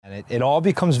And it all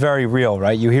becomes very real,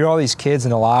 right? You hear all these kids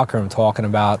in the locker room talking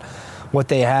about what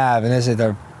they have, and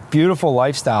they're beautiful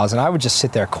lifestyles, and I would just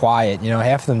sit there quiet.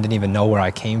 Half of them didn't even know where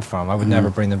I came from. I would never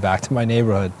bring them back to my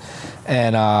neighborhood.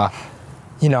 And,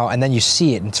 and then you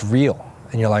see it, and it's real.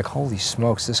 And you're like, holy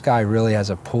smokes, this guy really has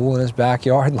a pool in his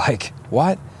backyard? Like,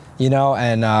 what?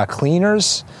 And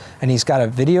cleaners, and he's got a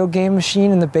video game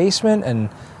machine in the basement, and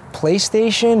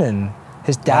PlayStation, and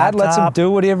his dad lets him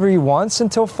do whatever he wants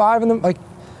until 5 in the, like,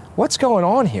 what's going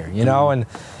on here,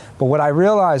 But what I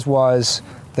realized was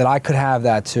that I could have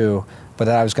that too, but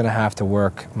that I was gonna have to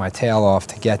work my tail off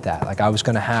to get that. Like, I was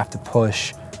gonna have to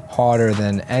push harder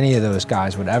than any of those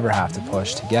guys would ever have to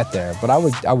push to get there, but I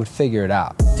would figure it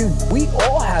out. Dude, we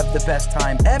all have the best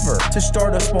time ever to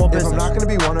start a small business. If I'm not gonna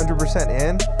be 100%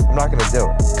 in, I'm not gonna do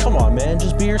it. Come on, man,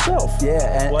 just be yourself.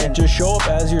 Yeah, and just show up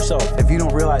as yourself. If you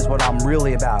don't realize what I'm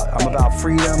really about, I'm about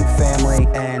freedom, family,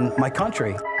 and my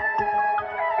country.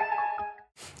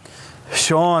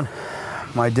 Sean,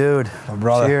 my dude, my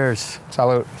brother. Cheers.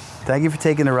 Salute. Thank you for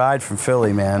taking the ride from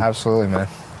Philly, man. Absolutely, man.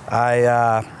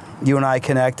 You and I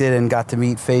connected and got to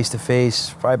meet face to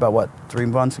face probably about, 3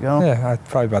 months ago? Yeah,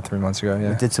 probably about 3 months ago, yeah.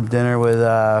 We did some dinner with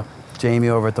Jamie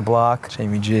over at the Block.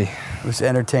 Jamie G. It was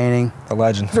entertaining. The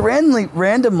legend. It was a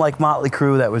random Motley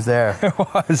crew that was there. It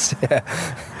was, yeah.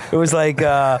 It was like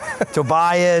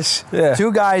Tobias, yeah.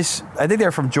 2 guys, I think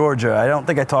they're from Georgia. I don't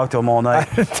think I talked to them all night.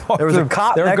 There was a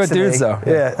cop They were next good to dudes, me. though.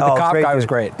 Yeah. The cop guy was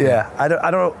great. Yeah. I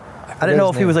didn't know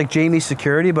if he was like Jamie's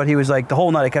security, but he was like, the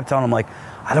whole night I kept telling him, like,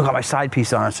 I don't got my side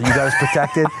piece on, so you got us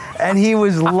protected. And he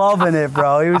was loving it,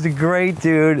 bro. He was a great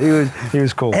dude. He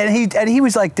was cool. And he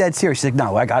was like dead serious. He's like,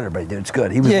 no, I got everybody, dude. It's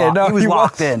good. He was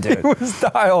locked in, dude. He was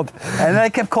dialed. And then I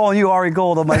kept calling you Ari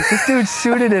Gold. I'm like, this dude's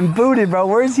suited and booted, bro.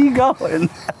 Where's he going?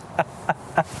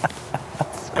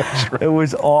 It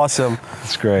was awesome.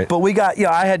 It's great. But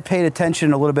I had paid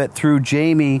attention a little bit through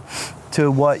Jamie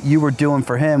to what you were doing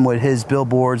for him with his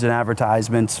billboards and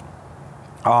advertisements.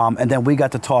 And then we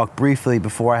got to talk briefly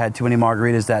before I had too many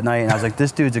margaritas that night. And I was like,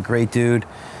 this dude's a great dude.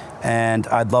 And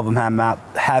I'd love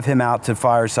have him out to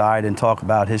Fireside and talk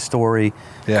about his story,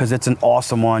 because it's an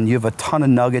awesome one. You have a ton of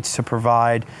nuggets to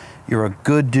provide. You're a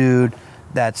good dude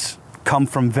that's come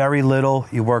from very little.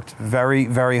 You worked very,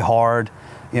 very hard,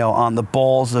 on the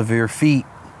balls of your feet,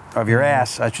 of your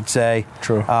ass, I should say.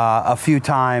 True. A few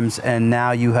times, and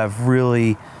now you have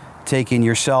really taking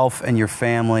yourself and your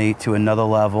family to another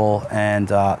level, and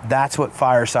that's what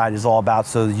Fireside is all about.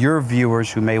 So your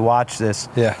viewers who may watch this,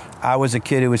 I was a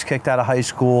kid who was kicked out of high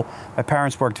school. My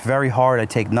parents worked very hard. I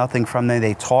take nothing from them.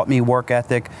 They taught me work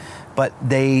ethic, but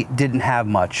they didn't have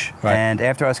much. Right. And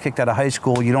after I was kicked out of high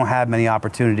school, you don't have many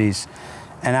opportunities.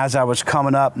 And as I was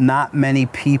coming up, not many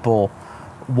people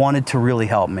wanted to really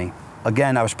help me.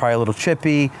 Again, I was probably a little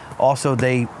chippy. Also,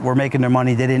 they were making their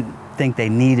money. They didn't think they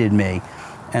needed me.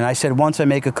 And I said, once I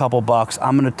make a couple bucks,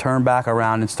 I'm going to turn back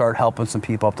around and start helping some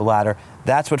people up the ladder.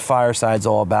 That's what Fireside's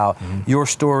all about. Mm-hmm. Your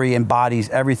story embodies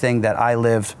everything that I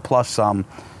lived, plus some.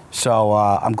 So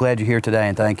I'm glad you're here today,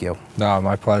 and thank you. No,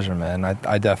 my pleasure, man.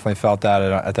 I definitely felt that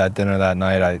at that dinner that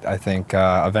night. I think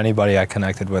of anybody I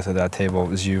connected with at that table, it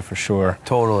was you for sure.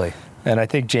 Totally. And I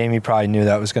think Jamie probably knew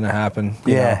that was going to happen.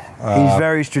 He's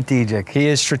very strategic. He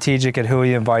is strategic at who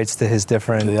he invites to his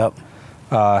different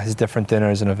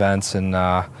dinners and events, and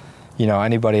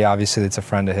anybody obviously that's a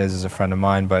friend of his is a friend of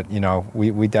mine. But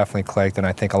we definitely clicked, and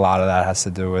I think a lot of that has to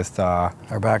do with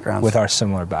our backgrounds, with our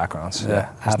similar backgrounds.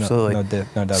 Yeah, absolutely.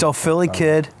 No doubt. So Philly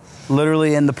kid,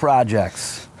 literally in the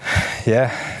projects. Yeah.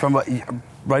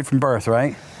 Right from birth,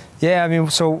 right? Yeah, I mean,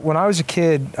 so when I was a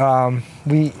kid,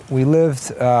 we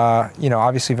lived,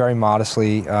 obviously very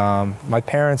modestly. My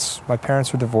parents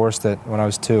were divorced when I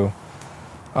was 2.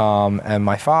 And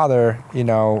my father,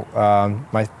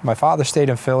 my father stayed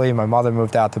in Philly. My mother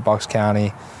moved out to Bucks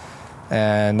County,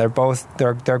 and they're both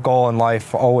their goal in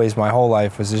life, always my whole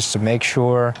life, was just to make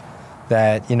sure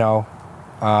that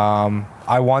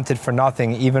I wanted for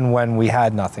nothing, even when we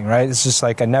had nothing. Right? It's just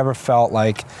like I never felt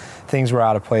like things were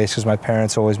out of place, because my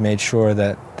parents always made sure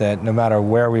that no matter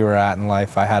where we were at in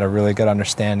life, I had a really good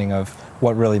understanding of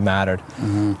what really mattered.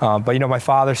 Mm-hmm. But my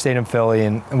father stayed in Philly,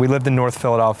 and we lived in North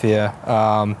Philadelphia,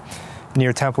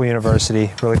 near Temple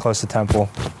University, really close to Temple.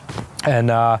 And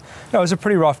it was a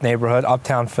pretty rough neighborhood,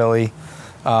 uptown Philly.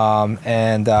 But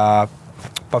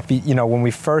when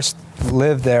we first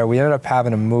lived there, we ended up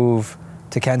having to move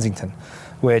to Kensington,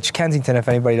 which Kensington, if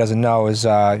anybody doesn't know, is,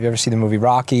 you ever see the movie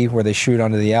Rocky, where they shoot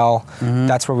under the L? Mm-hmm.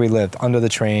 That's where we lived, under the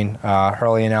train,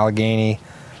 Hurley and Allegheny.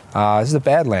 This is the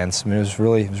Badlands. I mean, it was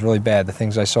really bad. The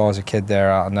things I saw as a kid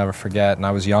there, I'll never forget. And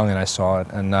I was young and I saw it.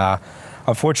 And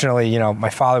unfortunately, you know, my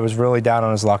father was really down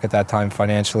on his luck at that time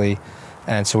financially,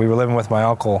 and so we were living with my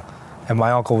uncle, and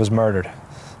my uncle was murdered.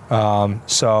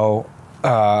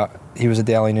 He was a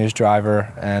Daily News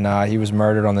driver, and he was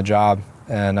murdered on the job,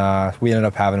 and we ended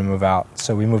up having to move out.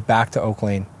 So we moved back to Oak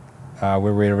Lane, where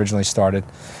we had originally started,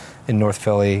 in North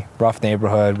Philly. Rough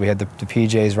neighborhood. We had the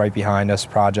PJs right behind us,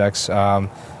 projects, Fern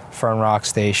Rock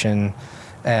Station,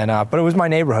 and but it was my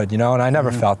neighborhood, you know, and I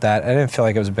never felt that. I didn't feel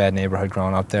like it was a bad neighborhood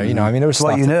growing up there. You know, I mean, there was It's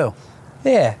what you knew.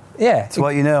 Yeah. It's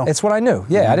what you knew. It's what I knew.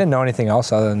 Yeah, I didn't know anything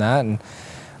else other than that.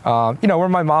 And you know, where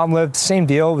my mom lived, same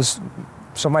deal.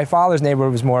 So my father's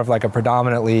neighborhood was more of like a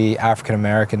predominantly African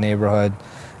American neighborhood,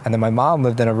 and then my mom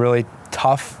lived in a really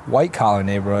tough white collar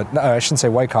neighborhood. No, I shouldn't say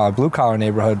white collar, blue collar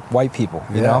neighborhood, white people,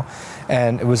 you know?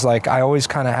 And it was like, I always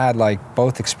kind of had like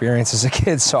both experiences as a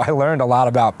kid, so I learned a lot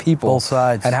about people. Both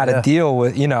sides. And how to deal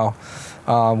with, you know,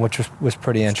 which was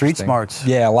pretty interesting. Street smarts.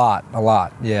 Yeah, a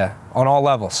lot, yeah. On all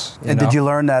levels. And did you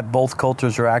learn that both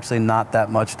cultures are actually not that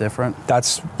much different?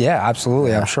 Yeah,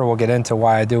 absolutely. Yeah. I'm sure we'll get into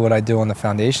why I do what I do on the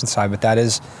foundation side, but that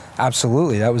is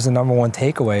absolutely, that was the number one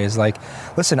takeaway is like,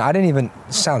 listen, I didn't even,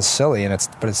 it sounds silly,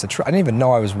 but it's the truth. I didn't even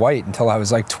know I was white until I was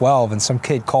like 12, and some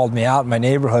kid called me out in my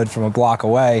neighborhood from a block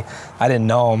away. I didn't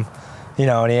know him. You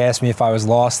know, and he asked me if I was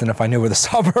lost and if I knew where the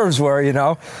suburbs were, you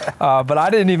know. But I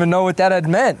didn't even know what that had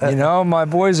meant, you know. My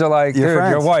boys are like, dude,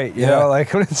 you're white, you know,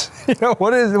 like, you know,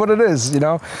 what it is, you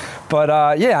know.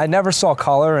 But, yeah, I never saw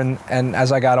color. And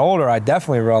as I got older, I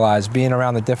definitely realized being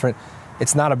around the different,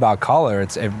 it's not about color.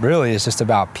 It really is just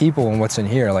about people and what's in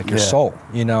here, like your soul,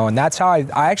 you know. And that's how I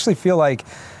actually feel like,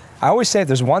 I always say if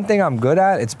there's one thing I'm good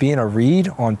at, it's being a read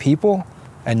on people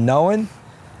and knowing.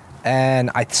 And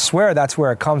I swear that's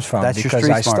where it comes from, because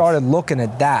I started looking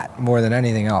at that more than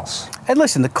anything else. And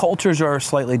listen, the cultures are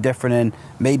slightly different in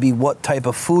maybe what type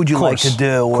of food you like to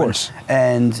do,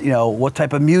 and you know what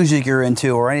type of music you're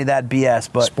into, or any of that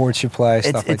BS. But sports you play,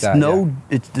 stuff like that.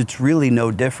 It's really no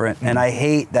different. And I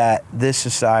hate that this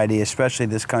society, especially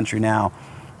this country now,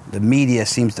 the media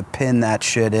seems to pin that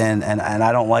shit in, and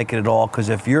I don't like it at all. Because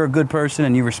if you're a good person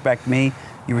and you respect me,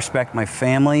 you respect my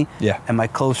family and my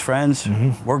close friends,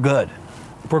 we're good.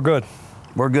 We're good.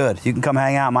 We're good. You can come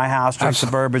hang out at my house, drink some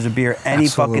bourbons and beer any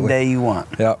fucking day you want.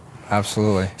 Yep,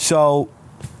 absolutely. So,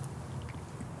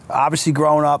 obviously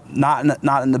growing up, not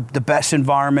in the best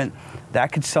environment,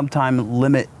 that could sometimes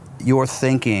limit your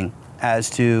thinking as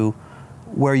to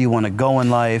where you want to go in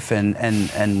life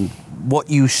and what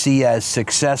you see as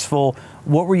successful.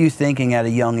 What were you thinking at a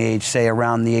young age, say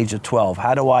around the age of 12?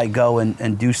 How do I go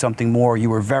and do something more?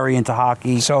 You were very into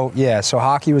hockey. So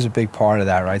hockey was a big part of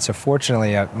that, right? So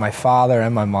fortunately, my father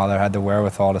and my mother had the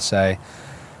wherewithal to say,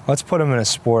 let's put him in a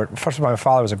sport. First of all, my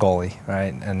father was a goalie,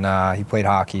 right? And he played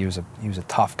hockey. He was a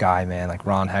tough guy, man, like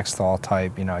Ron Hextall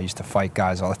type. You know, I used to fight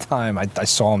guys all the time. I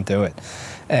saw him do it.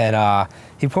 And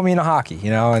he put me into hockey, you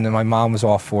know, and then my mom was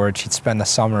all for it. She'd spend the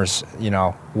summers, you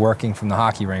know, working from the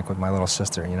hockey rink with my little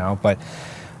sister, you know. But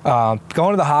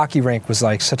going to the hockey rink was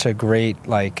like such a great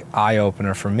like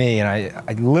eye-opener for me. And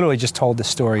I literally just told this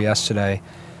story yesterday.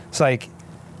 It's like,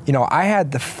 you know, I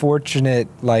had the fortunate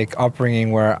like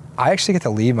upbringing where I actually get to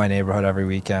leave my neighborhood every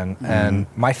weekend. And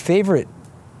my favorite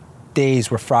days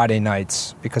were Friday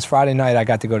nights, because Friday night I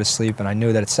got to go to sleep, and I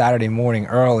knew that Saturday morning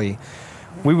early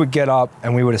we would get up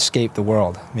and we would escape the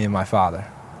world, me and my father.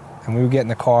 And we would get in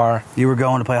the car. You were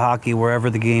going to play hockey wherever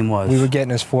the game was. We would get in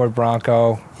his Ford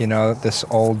Bronco, you know, this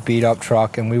old beat-up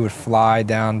truck, and we would fly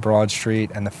down Broad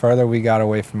Street. And the further we got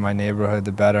away from my neighborhood,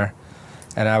 the better.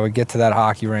 And I would get to that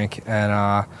hockey rink, and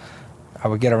I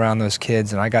would get around those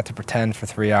kids, and I got to pretend for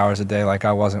 3 hours a day like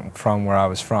I wasn't from where I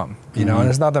was from. You know, and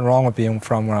there's nothing wrong with being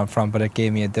from where I'm from, but it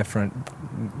gave me a different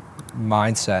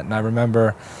mindset. And I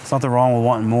remember, there's nothing wrong with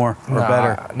wanting more or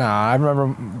better. I remember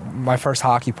my first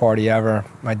hockey party ever.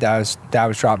 My dad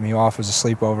was dropping me off. It was a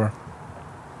sleepover.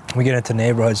 We get into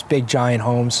neighborhoods, big giant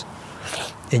homes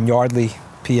in Yardley,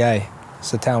 PA.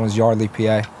 So the town was Yardley,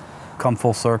 PA. Come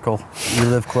full circle. You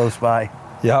live close by.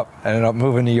 Yep. I ended up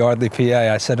moving to Yardley,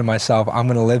 PA. I said to myself, I'm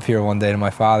going to live here one day, to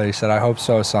my father. He said, I hope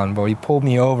so, son. But he pulled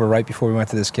me over right before we went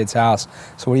to this kid's house.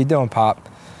 So what are you doing, Pop?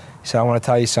 He said, I want to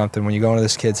tell you something. When you go into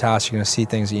this kid's house, you're going to see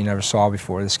things that you never saw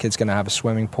before. This kid's going to have a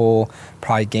swimming pool,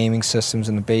 probably gaming systems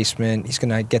in the basement. He's going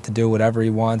to get to do whatever he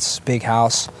wants. Big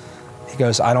house. He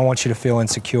goes, I don't want you to feel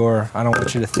insecure. I don't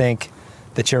want you to think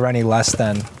that you're any less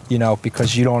than, you know,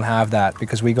 because you don't have that.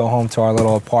 Because we go home to our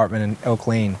little apartment in Oak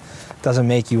Lane. Doesn't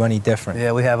make you any different.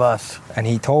 Yeah, we have us. And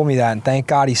he told me that, and thank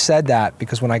God he said that,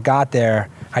 because when I got there,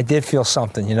 I did feel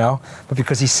something, you know? But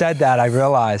because he said that, I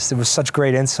realized it was such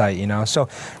great insight, you know? So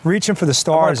reaching for the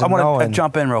stars I want to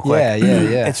jump in real quick.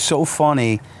 Yeah. It's so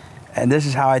funny, And this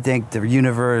is how I think the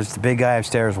universe, the big guy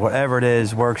upstairs, whatever it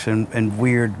is, works in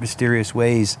weird, mysterious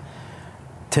ways.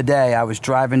 Today, I was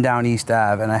driving down East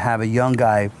Ave, and I have a young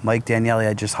guy, Mike Daniele,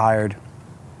 I just hired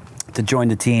to join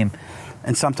the team.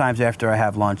 And sometimes after I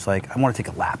have lunch, like, I want to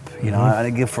take a lap. You know, I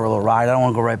give for a little ride. I don't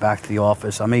want to go right back to the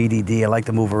office. I'm ADD. I like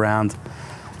to move around.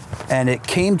 And it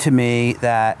came to me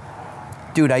that,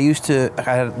 dude, I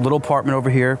had a little apartment over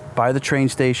here by the train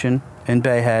station in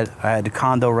Bayhead. I had a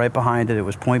condo right behind it. It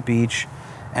was Point Beach.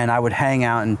 And I would hang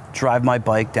out and drive my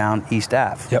bike down East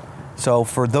Ave. Yep. So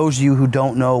for those of you who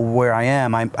don't know where I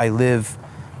am, I live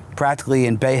practically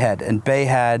in Bayhead. And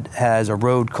Bayhead has a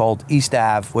road called East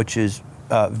Ave, which is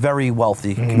a very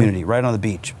wealthy community right on the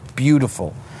beach.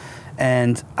 Beautiful.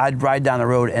 And I'd ride down the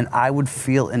road and I would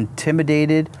feel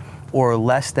intimidated or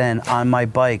less than on my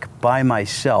bike by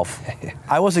myself.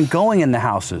 I wasn't going in the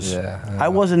houses. I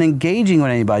wasn't engaging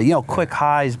with anybody. You know, quick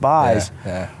highs, buys.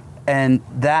 And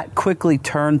that quickly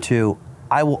turned to,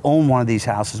 I will own one of these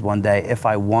houses one day if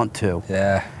I want to.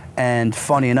 And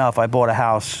funny enough, I bought a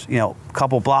house, you know, a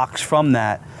couple blocks from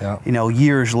that, you know,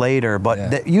 years later.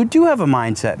 But you do have a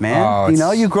mindset, man. Oh, you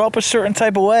know, you grow up a certain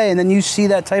type of way, and then you see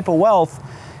that type of wealth,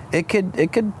 it could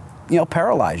you know,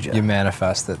 paralyze you. You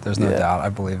manifest it. There's no doubt. I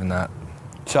believe in that.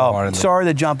 So sorry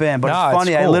to jump in, but No, it's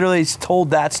funny. it's cool. I literally told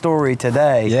that story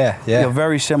today. You know,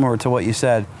 very similar to what you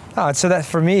said. No, and so that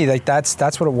for me, like that's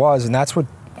what it was, and that's what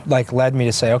like led me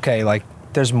to say, okay, like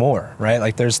there's more, right?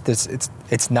 Like there's this.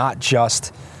 It's not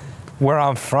just where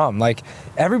I'm from. Like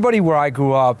everybody where I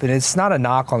grew up, and it's not a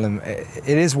knock on them.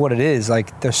 It is what it is.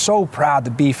 Like they're so proud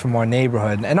to be from our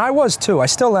neighborhood, and I was too. I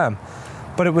still am.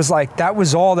 But it was like that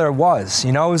was all there was,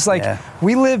 you know. It was like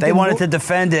we lived. They wanted to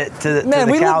defend it to man.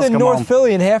 the We cows lived in come North home.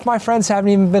 Philly, and half my friends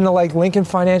haven't even been to like Lincoln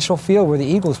Financial Field where the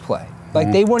Eagles play.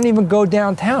 Like they wouldn't even go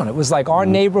downtown. It was like our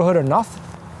neighborhood or nothing.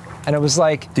 And it was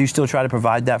like. Do you still try to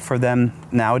provide that for them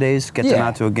nowadays? Get them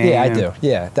out to a game? Yeah, I do.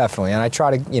 Yeah, definitely. And I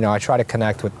try to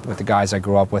connect with the guys I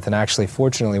grew up with. And actually,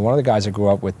 fortunately, one of the guys I grew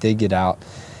up with did get out.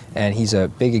 And he's a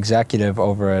big executive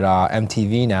over at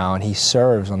MTV now, and he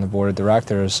serves on the board of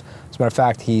directors. As a matter of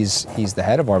fact, he's the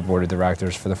head of our board of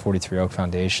directors for the 43 Oak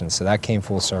Foundation. So that came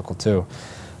full circle too.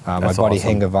 My buddy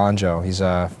awesome. Hinga Vanjo, he's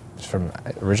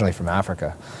originally from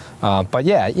Africa. But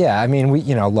yeah. I mean,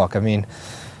 look. I mean,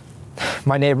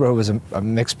 my neighborhood was a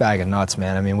mixed bag of nuts,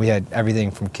 man. I mean, we had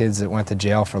everything from kids that went to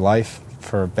jail for life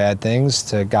for bad things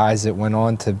to guys that went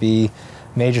on to be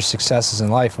major successes in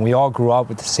life, and we all grew up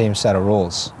with the same set of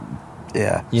rules.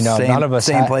 Yeah, you know, none of us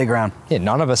same playground. Yeah,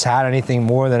 none of us had anything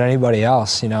more than anybody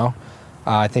else. You know,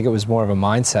 I think it was more of a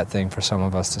mindset thing for some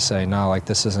of us to say, no, like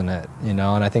this isn't it. You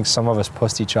know, and I think some of us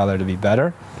pushed each other to be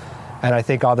better, and I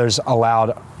think others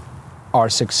allowed our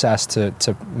success to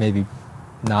maybe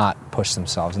not push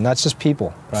themselves, and that's just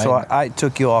people. Right? So I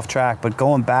took you off track, but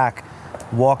going back,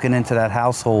 walking into that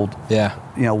household. You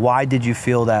know, why did you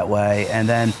feel that way, and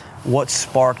then what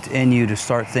sparked in you to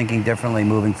start thinking differently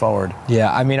moving forward?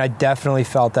 Yeah, I mean, I definitely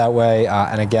felt that way.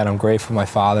 And again, I'm grateful my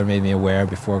father made me aware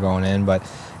before going in, but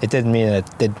it didn't mean that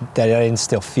I didn't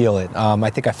still feel it. I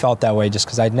think I felt that way just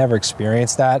because I'd never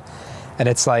experienced that. And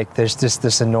it's like there's just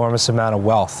this enormous amount of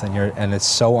wealth, and it's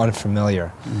so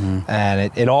unfamiliar.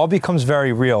 And it all becomes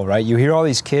very real, right? You hear all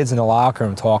these kids in the locker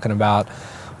room talking about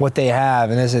what they have,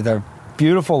 and they're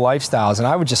beautiful lifestyles, and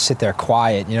I would just sit there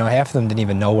quiet. You know, half of them didn't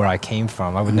even know where I came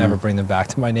from. I would never bring them back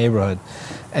to my neighborhood.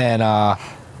 And,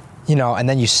 you know, and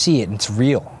then you see it, and it's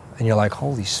real. And you're like,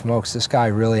 holy smokes, this guy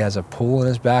really has a pool in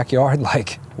his backyard?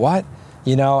 Like, what?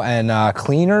 You know, and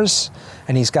cleaners,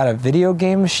 and he's got a video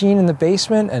game machine in the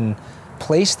basement, and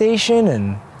PlayStation,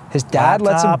 and his dad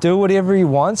lets him do whatever he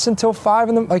wants until 5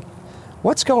 in the... Like,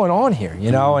 what's going on here,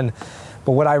 you know?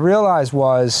 But what I realized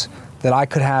was that I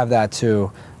could have that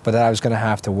too, but that I was going to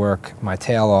have to work my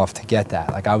tail off to get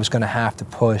that. Like I was going to have to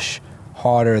push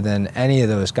harder than any of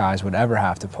those guys would ever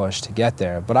have to push to get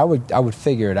there. But I would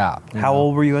figure it out. How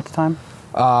old were you at the time?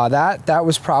 That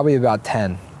was probably about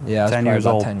 10. Yeah, 10 years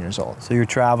old. 10 years old. So you're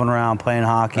traveling around playing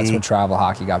hockey. That's when travel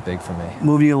hockey got big for me.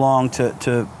 Moving you along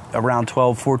to around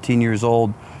 12, 14 years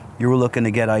old, you were looking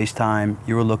to get ice time.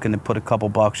 You were looking to put a couple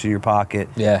bucks in your pocket.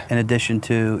 Yeah. In addition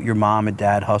to your mom and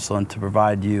dad hustling to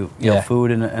provide you know,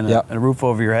 food and a roof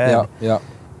over your head.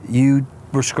 You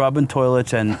were scrubbing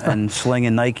toilets and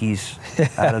slinging Nikes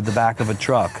out of the back of a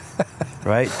truck,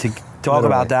 right? To talk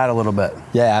about that a little bit.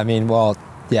 Yeah, I mean,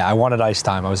 I wanted ice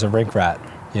time. I was a rink rat.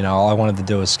 You know, all I wanted to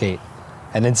do was skate.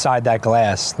 And inside that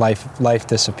glass, life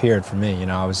disappeared for me. You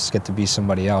know, I was just get to be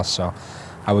somebody else. So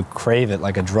I would crave it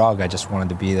like a drug. I just wanted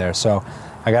to be there. So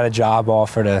I got a job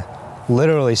offer to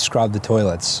literally scrub the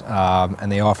toilets. And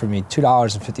they offered me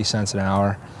 $2.50 an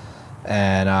hour.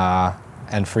 And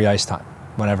and free ice time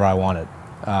whenever I wanted.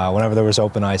 Whenever there was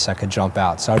open ice, I could jump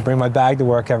out. So I'd bring my bag to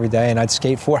work every day, and I'd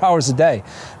skate 4 hours a day.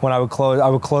 When I would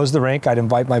close the rink. I'd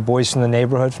invite my boys from the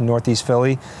neighborhood, from Northeast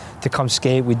Philly, to come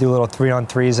skate. We'd do little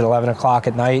 3-on-3s at 11 o'clock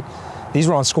at night. These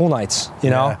were on school nights,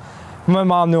 you know. My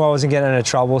mom knew I wasn't getting into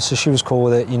trouble, so she was cool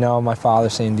with it, you know. My father,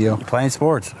 same deal. You're playing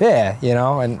sports. Yeah, you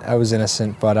know, and I was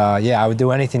innocent. But, I would do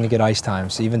anything to get ice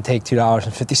time. So even take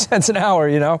 $2.50 an hour,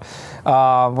 you know.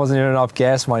 Wasn't even enough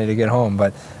gas money to get home.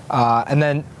 But,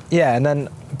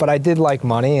 but I did like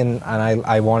money, and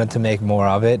I wanted to make more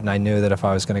of it. And I knew that if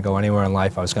I was going to go anywhere in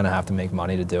life, I was going to have to make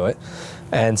money to do it.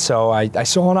 And so I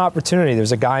saw an opportunity. There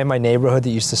was a guy in my neighborhood that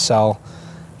used to sell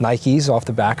Nikes off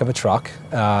the back of a truck,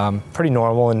 pretty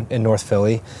normal in North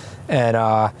Philly,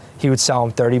 and he would sell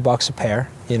them $30 a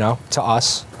pair, you know, to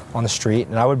us on the street,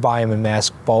 and I would buy them in mass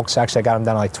bulks. Actually, I got them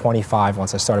down to like 25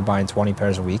 once I started buying 20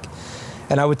 pairs a week,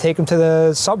 and I would take them to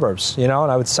the suburbs, you know,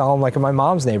 and I would sell them like in my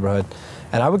mom's neighborhood,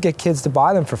 and I would get kids to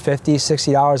buy them for $50,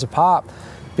 $60 a pop,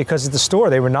 because at the store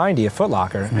they were $90 at Foot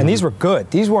Locker, and these were good.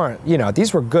 These weren't, you know,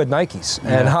 these were good Nikes,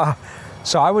 and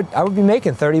so I would be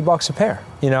making $30 a pair,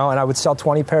 you know, and I would sell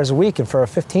 20 pairs a week, and for a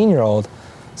 15-year-old,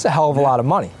 it's a hell of a lot of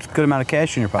money. It's a good amount of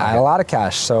cash in your pocket. I had a lot of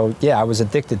cash, so yeah, I was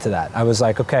addicted to that. I was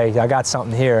like, okay, I got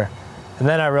something here, and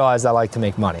then I realized I like to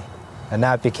make money, and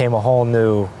that became a whole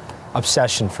new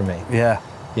obsession for me. Yeah.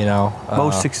 You know?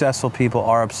 Most successful people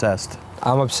are obsessed.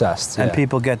 I'm obsessed, And yeah.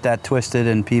 people get that twisted,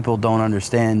 and people don't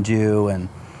understand you, and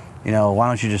you know, why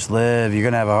don't you just live? You're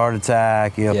going to have a heart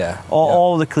attack. You know,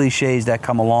 all the cliches that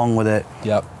come along with it.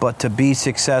 Yep. But to be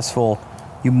successful,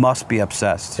 you must be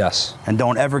obsessed. Yes. And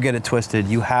don't ever get it twisted.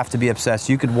 You have to be obsessed.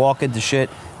 You could walk into shit.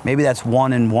 Maybe that's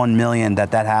 1 in 1 million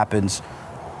that happens.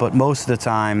 But most of the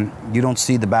time, you don't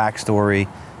see the backstory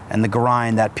and the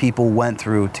grind that people went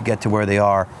through to get to where they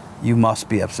are. You must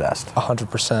be obsessed.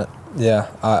 100%. Yeah.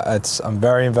 I'm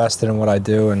very invested in what I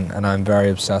do, and I'm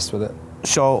very obsessed with it.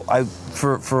 So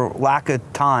for lack of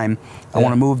time, I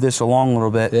want to move this along a little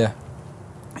bit. Yeah.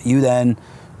 You then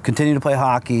continue to play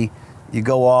hockey. You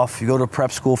go off. You go to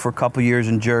prep school for a couple years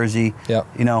in Jersey. Yep.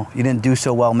 You know, you didn't do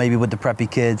so well maybe with the preppy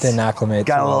kids. Didn't acclimate.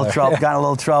 Got a little trouble. Got a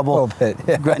little trouble. A little bit.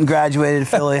 Yeah. And graduated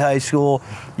Philly High School.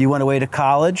 You went away to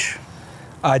college.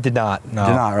 I did not. No.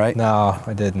 Did not, right? No,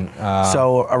 I didn't.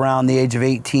 So around the age of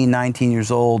 18, 19 years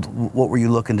old, what were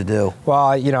you looking to do?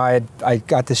 Well, you know, I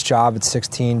got this job at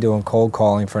 16 doing cold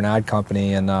calling for an ad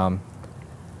company, and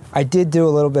I did do a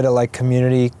little bit of like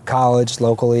community college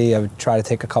locally. I would try to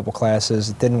take a couple classes.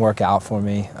 It didn't work out for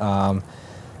me.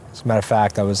 As a matter of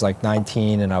fact, I was like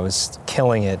 19 and I was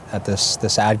killing it at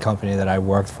this ad company that I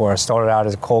worked for. I started out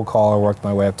as a cold caller, worked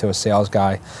my way up to a sales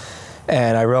guy,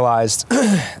 and I realized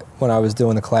when I was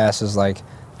doing the classes, like,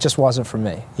 it just wasn't for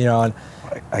me, you know. And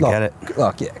I get it.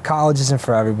 Look, yeah, college isn't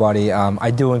for everybody. I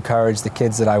do encourage the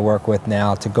kids that I work with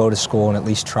now to go to school and at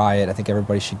least try it. I think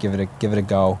everybody should give it a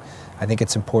go. I think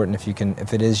it's important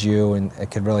if it is you and it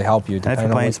could really help you. And if you're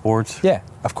playing sports. Yeah,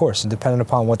 of course. And depending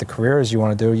upon what the career is you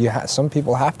want to do, some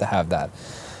people have to have that.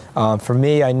 For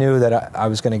me, I knew that I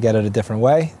was going to get it a different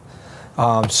way.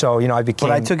 So, you know, I became...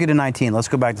 But I took you to 19. Let's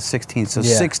go back to 16. So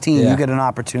 16, you get an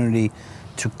opportunity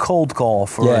to cold call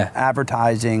for an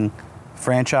advertising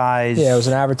franchise. Yeah, it was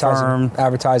an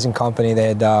advertising company. They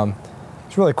had... it's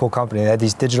a really cool company. They had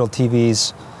these digital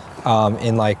TVs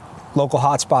in, like, local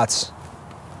hotspots,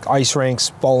 ice rinks,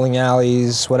 bowling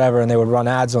alleys, whatever, and they would run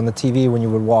ads on the TV when you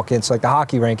would walk in. So like the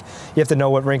hockey rink, you have to know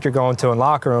what rink you're going to in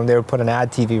locker room. They would put an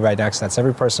ad TV right next to that, so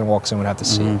every person who walks in would have to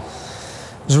see it.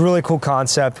 It was a really cool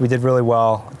concept. We did really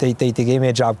well. They gave me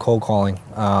a job cold calling,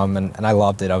 and I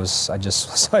loved it. I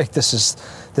just was like,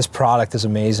 this product is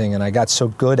amazing, and I got so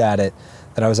good at it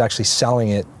that I was actually selling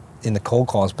it in the cold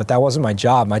calls. But that wasn't my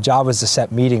job. My job was to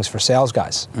set meetings for sales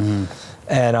guys, and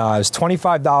it was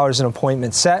 $25 an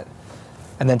appointment set,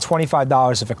 and then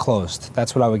 $25 if it closed.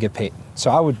 That's what I would get paid. So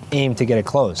I would aim to get it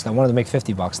closed. I wanted to make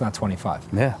 $50, not 25.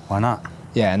 Yeah, why not?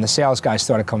 Yeah, and the sales guys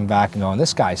started coming back and going,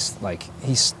 this guy's like,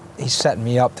 he's setting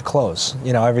me up to close,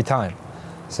 you know, every time.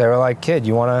 So they were like, kid,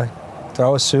 you want to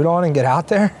throw a suit on and get out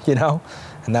there, you know?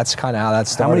 And that's kind of how that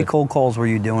started. How many cold calls were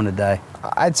you doing a day?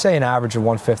 I'd say an average of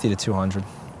 150 to 200.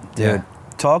 Dude,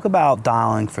 talk about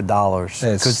dialing for dollars.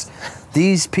 Because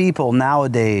these people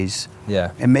nowadays,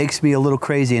 it makes me a little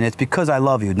crazy, and it's because I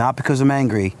love you, not because I'm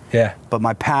angry. Yeah. But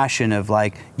my passion of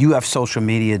like, you have social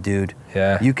media, dude.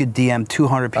 Yeah. You could DM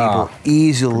 200 people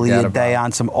easily a day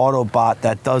on some Autobot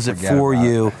that does it for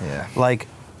you. Yeah. Like,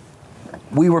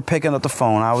 we were picking up the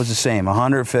phone. I was the same,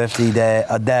 150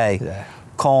 a day,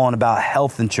 calling about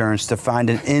health insurance to find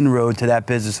an inroad to that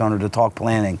business owner to talk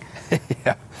planning.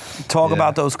 Talk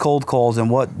about those cold calls and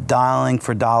what dialing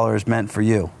for dollars meant for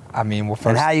you. I mean, well,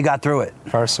 And how you got through it.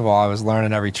 first of all, I was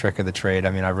learning every trick of the trade.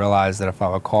 I mean, I realized that if I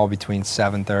would call between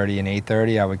 7:30 and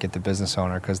 8:30, I would get the business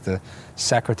owner, because the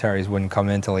secretaries wouldn't come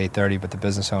in till 8:30, but the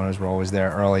business owners were always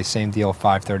there early. Same deal,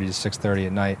 5:30 to 6:30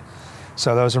 at night.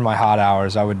 So those were my hot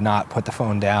hours. I would not put the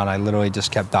phone down. I literally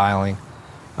just kept dialing.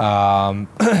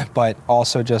 But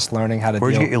also just learning how to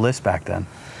Where'd you deal. get your list back then?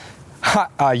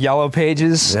 Yellow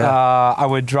pages. Yeah. I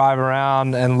would drive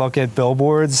around and look at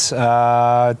billboards,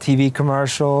 TV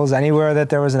commercials, anywhere that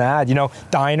there was an ad. You know,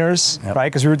 diners, Yep. right?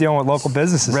 Because we were dealing with local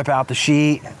businesses. Rip out the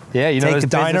sheet. Yeah, you know take those the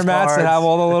diner business mats that cards. have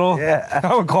all the little. Yeah.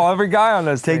 I would call every guy on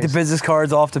those. Take the things. business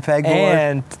cards off the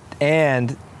pegboard.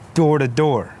 And door to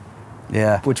door,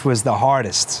 Yeah. which was the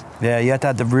hardest. Yeah, you have to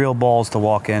have the real balls to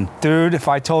walk in. Dude, if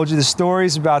I told you the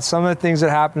stories about some of the things that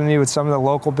happened to me with some of the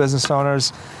local business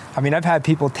owners, I mean, I've had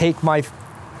people take my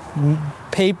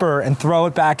paper and throw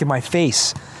it back in my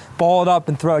face, ball it up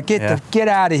and throw it. Get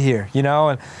out of here, you know,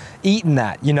 and eating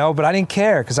that, you know. But I didn't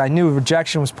care because I knew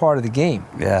rejection was part of the game.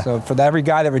 Yeah. So for every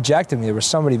guy that rejected me, there was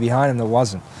somebody behind him that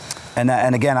wasn't. And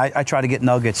again, I try to get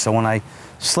nuggets. So when I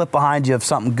slip behind you of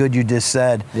something good you just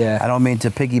said, Yeah. I don't mean to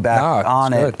piggyback No, it's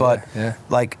on good. it, but Yeah.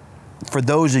 like for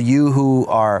those of you who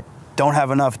don't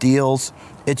have enough deals,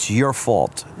 it's your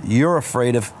fault. You're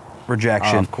afraid of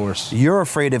rejection. Oh, of course. You're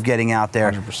afraid of getting out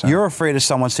there. 100%. You're afraid of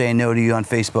someone saying no to you on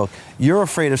Facebook. You're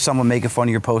afraid of someone making fun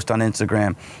of your post on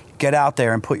Instagram. Get out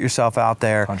there and put yourself out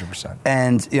there. 100%.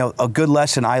 And you know, a good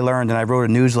lesson I learned, and I wrote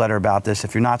a newsletter about this.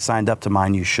 If you're not signed up to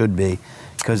mine, you should be,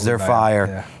 because they're Ooh,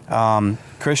 fire. yeah.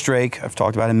 Chris Drake, I've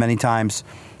talked about him many times,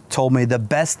 told me the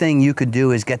best thing you could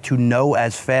do is get to know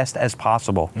as fast as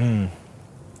possible.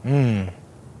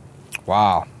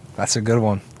 Wow, that's a good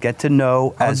one. Get to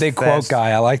know I'm a as big fast. quote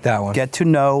guy. I like that one. Get to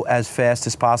know as fast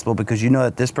as possible, because you know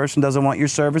that this person doesn't want your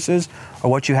services or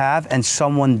what you have, and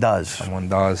someone does. Someone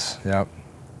does. Yep.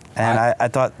 And I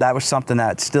thought that was something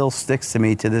that still sticks to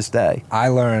me to this day. I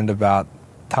learned about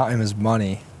time is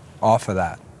money off of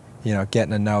that, you know,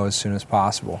 getting to know as soon as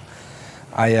possible.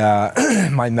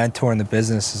 My mentor in the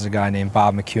business is a guy named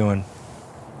Bob McEwen.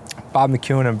 Bob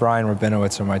McEwen and Brian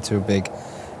Rabinowitz are my two big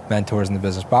mentors in the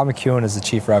business. Bob McEwen is the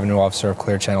Chief Revenue Officer of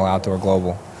Clear Channel Outdoor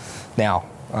Global now,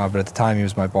 but at the time he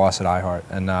was my boss at iHeart.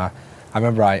 And I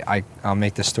remember, I'll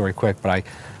make this story quick, but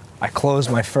I closed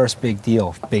my first big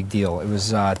deal. It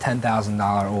was a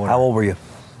 $10,000 order. How old were you?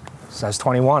 So I was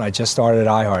 21. I just started at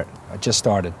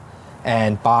iHeart.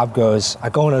 And Bob goes, I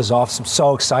go into his office. I'm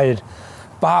so excited.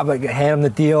 Bob, I hand him the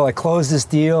deal. I closed this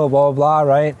deal, blah, blah,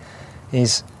 blah, right? And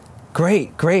he's,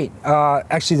 great.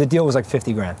 Actually, the deal was like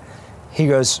 50 grand. He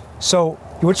goes, so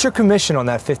what's your commission on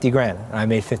that 50 grand? And I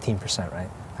made 15%, right?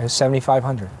 I was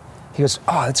 7,500. He goes,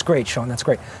 oh, that's great, Sean, that's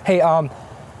great. Hey,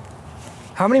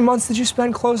 how many months did you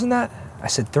spend closing that? I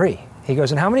said 3. He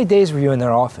goes, and how many days were you in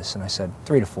their office? And I said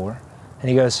 3 to 4. And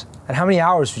he goes, and how many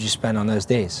hours would you spend on those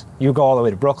days? You go all the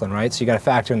way to Brooklyn, right? So you got to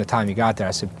factor in the time you got there.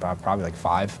 I said, probably like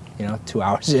 5, 2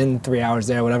 hours in, 3 hours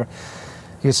there, whatever.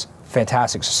 He goes,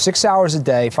 fantastic. So 6 hours a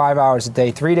day, 5 hours a day,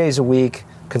 3 days a week,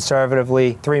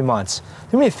 conservatively, 3 months.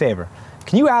 Do me a favor.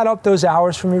 Can you add up those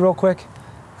hours for me real quick?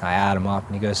 I add them up,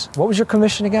 and he goes, what was your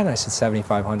commission again? I said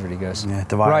 7,500. He goes, Yeah,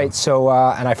 divide right. them. So,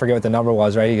 and I forget what the number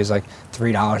was, right? He goes like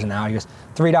 $3 an hour. He goes,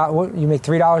 $3, what, you make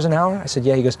 $3 an hour? I said,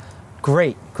 yeah. He goes,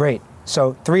 great.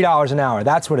 So $3 an hour,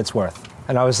 that's what it's worth.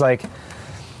 And I was like,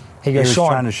 he goes, was trying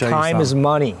Sean, to show you time is something.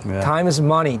 money. Yeah. Time is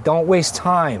money. Don't waste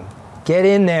time. Get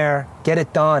in there, get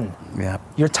it done. Yeah.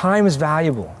 Your time is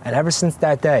valuable. And ever since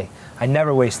that day, I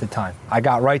never wasted time. I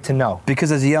got right to know.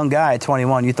 Because as a young guy at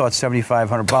 21, you thought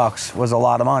 $7,500 was a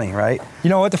lot of money, right?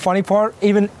 You know what the funny part?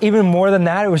 Even more than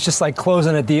that, it was just like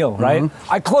closing a deal, right?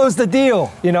 I closed the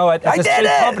deal, at I this did big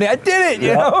it! company. I did it, you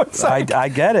Yeah. know? It's like, I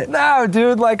get it. no,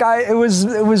 dude, it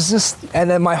was just, and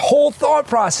then my whole thought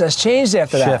process changed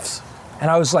after that. Shifts.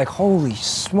 And I was like, holy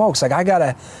smokes, like I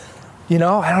gotta, I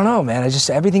don't know, man.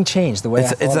 Everything changed the way I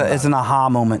thought about It's it. an aha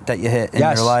moment that you hit in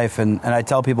Yes. your life. And I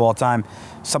tell people all the time,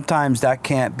 sometimes that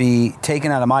can't be taken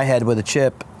out of my head with a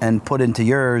chip and put into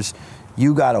yours.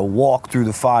 You got to walk through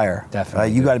the fire. Definitely,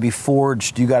 You dude. got to be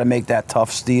forged. You got to make that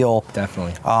tough steel.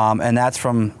 Definitely. And that's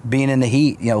from being in the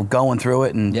heat, going through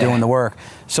it and Yeah. doing the work.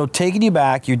 So taking you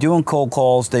back, you're doing cold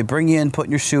calls. They bring you in,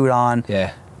 putting your suit on.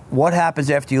 Yeah. What happens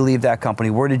after you leave that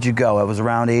company? Where did you go? It was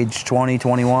around age 20,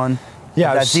 21?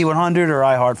 Yeah, Was that Z100 or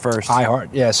iHeart first?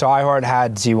 iHeart, yeah. So iHeart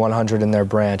had Z100 in their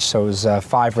branch, so it was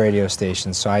 5 radio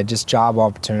stations. So I had just job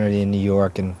opportunity in New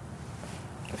York, and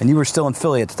And you were still in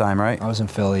Philly at the time, right? I was in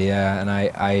Philly, yeah. And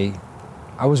I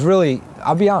was really,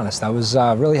 I'll be honest, I was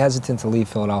really hesitant to leave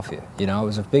Philadelphia. It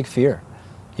was a big fear.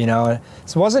 You know,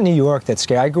 it wasn't New York that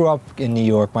scared. I grew up in New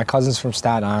York. My cousin's from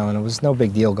Staten Island. It was no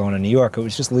big deal going to New York. It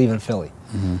was just leaving Philly,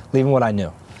 leaving what I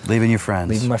knew. Leaving your friends.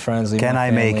 Leaving my friends, leaving Can my I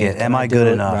family. make it? Can Am I do good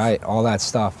it? enough? Right, all that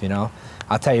stuff, you know.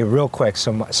 I'll tell you real quick.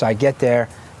 So I get there,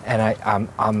 and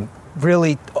I'm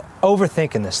really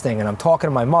overthinking this thing, and I'm talking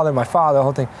to my mother, my father, the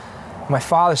whole thing. My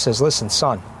father says, listen,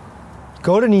 son,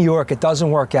 go to New York. It doesn't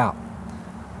work out.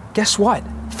 Guess what?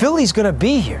 Philly's going to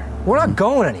be here. We're not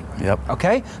going anywhere. Yep.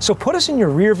 Okay? So put us in your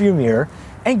rearview mirror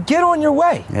and get on your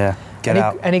way. Yeah, get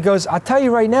out. And he goes, I'll tell you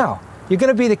right now, you're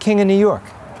going to be the king of New York.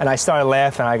 And I started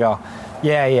laughing. I go,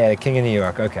 yeah, the king of New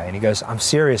York. Okay. And he goes, I'm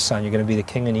serious, son. You're going to be the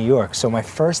king of New York. So my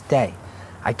first day,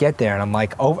 I get there and I'm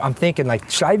like, I'm thinking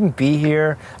like, should I even be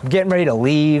here? I'm getting ready to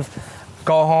leave,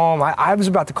 go home. I was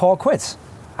about to call it quits.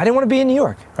 I didn't want to be in New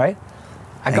York, right?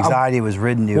 Anxiety was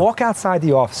ridden you. Walk outside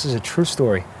the office. This is a true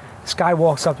story. This guy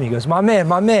walks up to me. He goes, my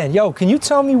man, yo, can you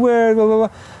tell me where, blah, blah, blah.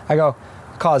 I go,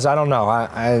 cause I don't know.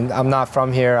 I'm not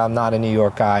from here. I'm not a New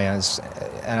York guy.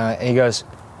 And he goes,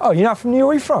 oh, you're not from New York?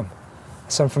 Where you from? I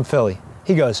said, I'm from Philly.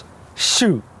 He goes,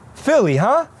 shoot, Philly,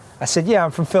 huh? I said, yeah,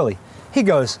 I'm from Philly. He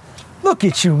goes, look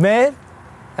at you, man.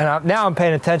 And now I'm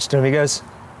paying attention to him. He goes,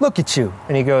 look at you.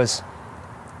 And he goes,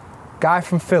 guy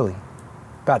from Philly,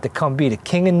 about to come be the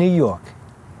king of New York.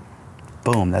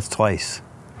 Boom, that's twice.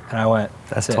 And I went,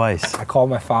 That's it. twice. I called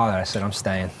my father. I said, I'm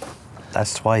staying.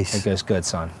 That's twice. He goes, good,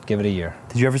 son. Give it a year.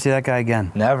 Did you ever see that guy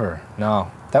again? Never.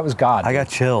 No. That was God. I got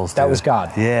chills, That dude. was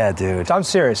God. Yeah, dude. I'm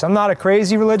serious. I'm not a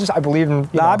crazy religious. I believe in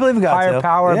I believe in God, higher too.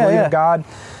 power. Yeah, I believe yeah. in God.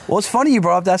 Well, it's funny you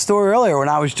brought up that story earlier when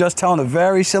I was just telling a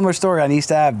very similar story on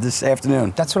East Ave this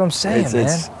afternoon. That's what I'm saying,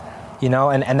 It's- man. You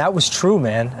know, and that was true,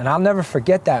 man. And I'll never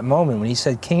forget that moment when he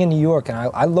said King of New York, and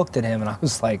I looked at him and I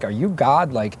was like, are you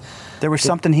God? Like, There was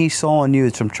something he saw in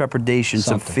you, some trepidation,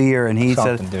 some Something. fear, and he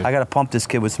Something, said, dude. I got to pump this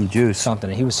kid with some juice.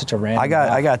 something. He was such a random I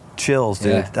guy. got chills,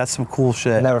 dude. Yeah. That's some cool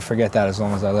shit. I'll never forget that as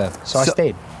long as I live. So I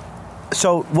stayed.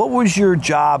 So what was your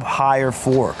job hire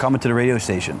for coming to the radio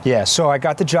station? Yeah, so I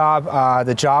got the job.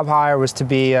 The job hire was to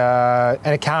be an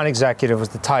account executive was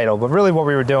the title, but really what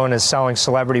we were doing is selling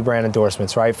celebrity brand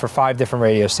endorsements, right, for 5 different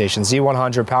radio stations: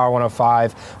 Z100, Power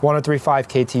 105, 103.5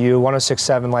 KTU,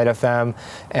 106.7 Light FM,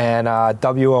 and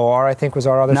WOR, I think was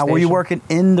our other Now, station. were you working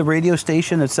in the radio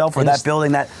station itself, or In that the-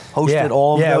 building that hosted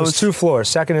all of yeah, those? it was 2 floors,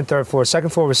 second and third floor. Second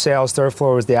floor was sales, third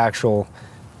floor was the actual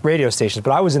radio stations.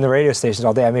 But I was in the radio stations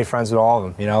all day. I made friends with all of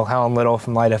them. You know, Helen Little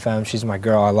from Light FM, she's my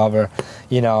girl. I love her.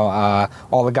 You know,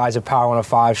 all the guys at Power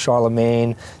 105,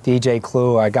 Charlemagne, DJ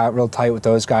Clue. I got real tight with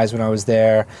those guys when I was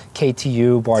there.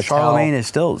 KTU, Bartel. Charlemagne is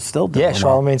still doing Yeah, well.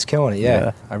 Charlemagne's killing it.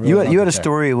 Yeah. I really you love had a the guy.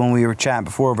 story when we were chatting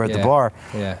before over at the Yeah, bar.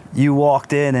 yeah. You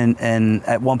walked in and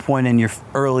at one point in your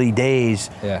early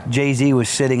days, Yeah. Jay-Z was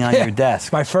sitting on your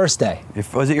desk. My first day.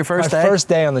 Was it your first day? My first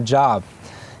day on the job.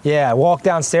 Yeah, I walked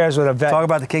downstairs with a vet. Talk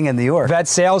about the king of New York. Vet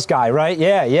sales guy, right?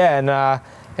 Yeah.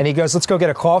 And he goes, let's go get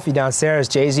a coffee downstairs.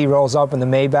 Jay-Z rolls up in the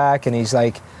Maybach, and he's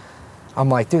like, I'm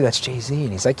like, dude, that's Jay-Z.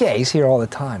 And he's like, yeah, he's here all the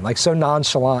time. Like, so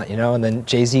nonchalant, you know? And then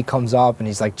Jay-Z comes up, and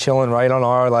he's like chilling right on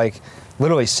our, like,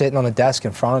 literally sitting on the desk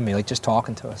in front of me, like just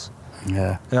talking to us.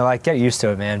 Yeah. And they're like, get used to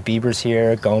it, man. Bieber's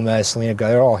here, Gomez, Selena,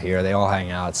 they're all here. They all hang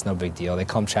out. It's no big deal. They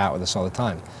come chat with us all the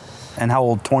time. And how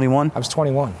old? 21? I was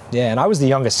 21. Yeah, and I was the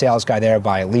youngest sales guy there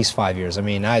by at least 5 years. I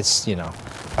mean, that's, you know.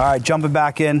 All right, jumping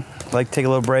back in. I'd like to take a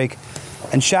little break.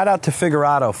 And shout out to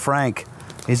Figurato, Frank.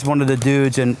 He's one of the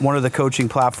dudes and one of the coaching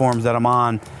platforms that I'm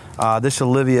on. This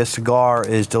Olivia cigar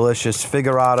is delicious.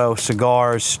 Figurato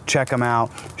cigars, check him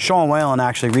out. Sean Whalen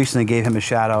actually recently gave him a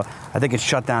shout out. I think it's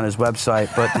shut down his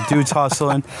website, but the dude's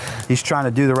hustling. He's trying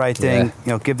to do the right thing. Yeah.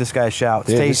 You know, give this guy a shout. It's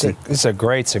Dude, tasty. This is a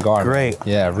great cigar. Great. Man.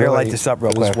 Yeah, Here, really. light this up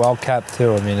real It was quick. well kept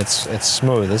too. I mean, it's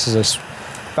smooth. This is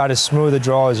about as smooth a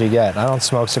draw as you get. I don't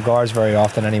smoke cigars very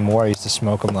often anymore. I used to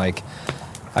smoke them like,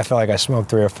 I feel like I smoked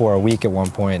 3 or 4 a week at one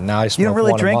point. Now I smoke You don't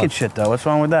really one a drink and month. shit, though. What's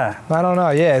wrong with that? I don't know.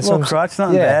 Yeah, A little crutch,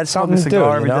 nothing bad. Smoking a something to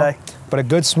cigar do, every you know? day. But a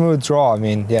good smooth draw. I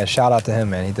mean, yeah. Shout out to him,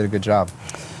 man. He did a good job.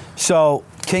 So,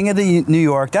 King of the New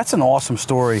York, that's an awesome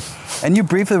story. And you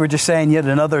briefly were just saying yet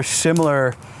another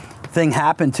similar thing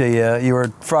happened to you. You were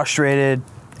frustrated,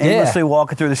 aimlessly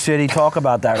walking through the city. Talk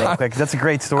about that real quick, 'cause that's a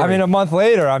great story. I mean, a month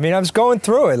later, I was going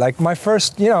through it. Like my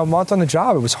first, month on the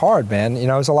job, it was hard, man. You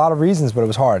know, it was a lot of reasons, but it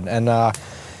was hard. And I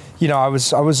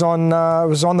was on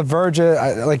the verge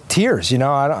of like tears. You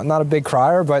know, I'm not a big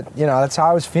crier, but that's how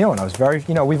I was feeling. I was very,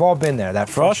 we've all been there, that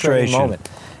frustrating Frustration. moment.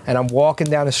 And I'm walking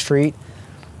down the street,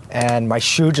 and my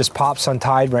shoe just pops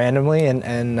untied randomly.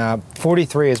 And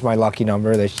 43 is my lucky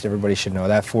number. Everybody should know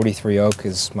that. 43 Oak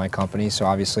is my company, so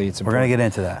obviously it's we're going to get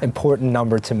into that. important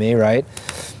number to me, right?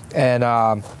 And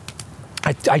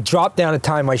I drop down to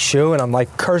tie my shoe, and I'm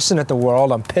like cursing at the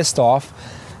world. I'm pissed off,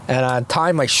 and I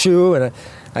tie my shoe, and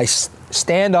I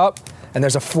stand up, and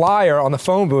there's a flyer on the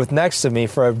phone booth next to me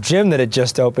for a gym that had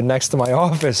just opened next to my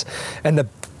office, and the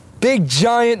big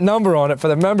giant number on it for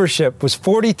the membership was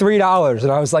 $43,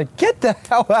 and I was like, get the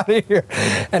hell out of here.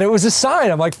 And it was a sign.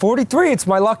 I'm like, 43, it's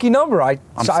my lucky number. I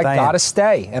gotta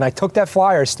stay. And I took that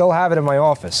flyer, still have it in my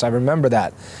office. I remember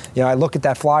that. You know, I look at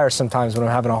that flyer sometimes when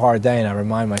I'm having a hard day, and I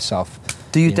remind myself.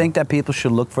 Do you think that people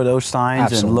should look for those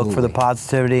signs and look for the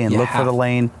positivity and look for the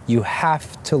lane? You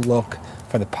have to look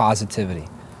for the positivity.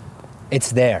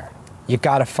 It's there. You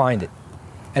gotta find it.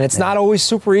 And it's not always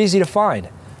super easy to find.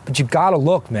 But you gotta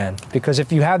look, man, because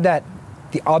if you have the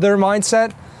other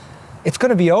mindset, it's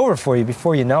gonna be over for you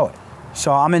before you know it.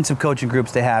 So I'm in some coaching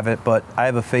groups, they have it, but I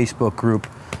have a Facebook group,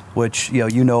 which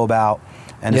you know about,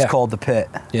 and it's called The Pit.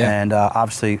 Yeah. And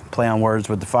obviously play on words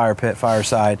with the fire pit,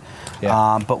 Fireside.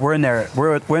 Yeah. But we're in there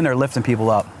lifting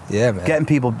people up. Yeah, man. Getting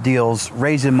people deals,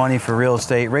 raising money for real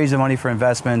estate, raising money for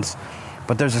investments.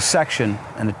 But there's a section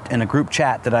in a group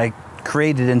chat that I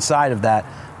created inside of that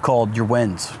called Your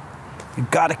Wins. You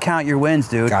gotta count your wins,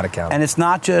 dude. Gotta count. And it's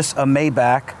not just a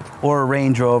Maybach or a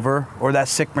Range Rover or that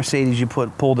sick Mercedes you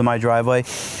pulled in my driveway.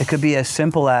 It could be as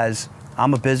simple as,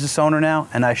 I'm a business owner now,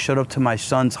 and I showed up to my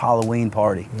son's Halloween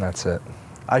party. That's it.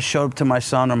 I showed up to my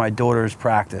son or my daughter's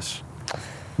practice.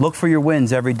 Look for your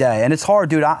wins every day. And it's hard,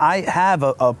 dude. I have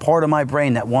a part of my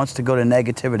brain that wants to go to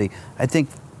negativity. I think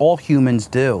all humans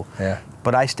do. Yeah.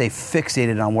 But I stay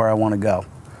fixated on where I want to go.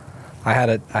 I had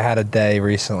a day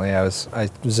recently. I was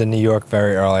in New York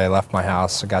very early. I left my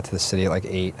house. I got to the city at like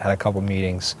 8. Had a couple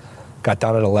meetings. Got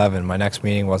done at 11. My next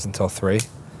meeting wasn't until 3.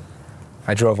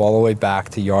 I drove all the way back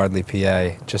to Yardley,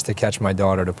 PA, just to catch my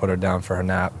daughter to put her down for her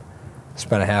nap.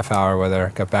 Spent a half hour with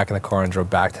her. Got back in the car and drove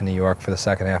back to New York for the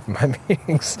second half of my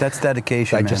meetings. That's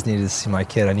dedication, I man. just needed to see my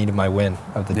kid. I needed my win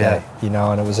of the day, you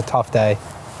know. And it was a tough day,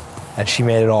 and she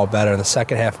made it all better. The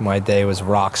second half of my day was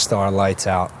rock star, lights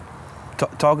out.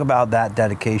 Talk about that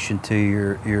dedication to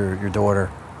your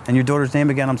daughter. And your daughter's name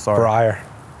again? I'm sorry.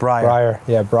 Briar.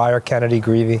 Yeah, Briar Kennedy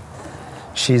Grevy.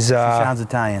 She sounds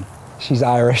Italian. She's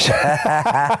Irish.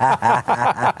 Yeah,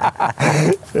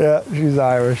 she's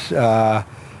Irish.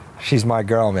 She's my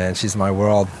girl, man. She's my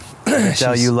world.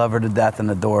 Tell you love her to death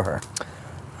and adore her.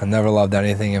 I never loved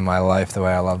anything in my life the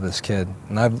way I love this kid.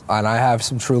 And I have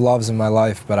some true loves in my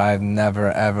life, but I've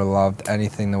never, ever loved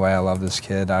anything the way I love this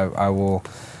kid. I will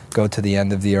go to the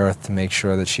end of the earth to make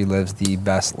sure that she lives the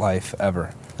best life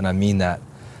ever. And I mean that.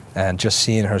 And just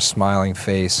seeing her smiling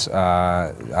face,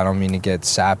 I don't mean to get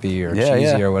sappy or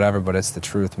cheesy or whatever, but it's the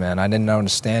truth, man. I didn't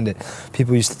understand it.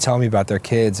 People used to tell me about their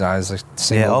kids. I was like,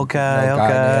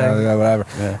 whatever.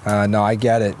 Yeah. No, I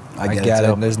get it. I get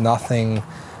it. There's nothing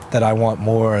that I want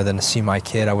more than to see my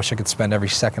kid. I wish I could spend every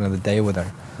second of the day with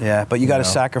her. Yeah, but you got to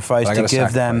sacrifice to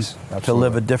give them to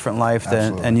live a different life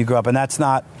and you grew up. And that's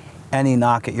not any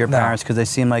knock at your parents, because they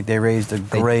seem like they raised a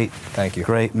great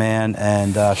man.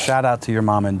 And shout out to your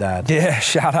mom and dad. Yeah,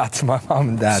 shout out to my mom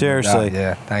and dad. Seriously.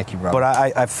 Yeah, thank you, brother.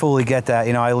 But I fully get that.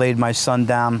 You know, I laid my son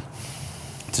down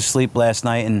to sleep last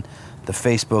night, and the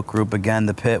Facebook group again,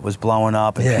 The Pit, was blowing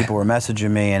up, and people were messaging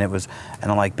me, and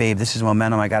I'm like, babe, this is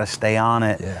momentum. I got to stay on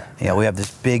it. Yeah, we have this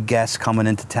big guest coming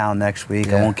into town next week.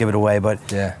 I won't give it away, but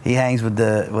he hangs with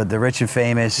the rich and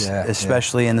famous,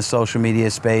 especially in the social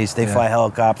media space. They fly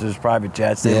helicopters, private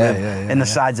jets. They live in the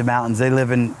sides of mountains. They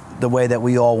live in the way that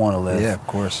we all want to live. Yeah, of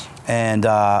course. And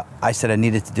I said I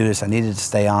needed to do this. I needed to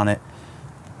stay on it.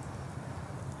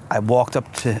 I walked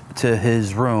up to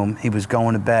his room. He was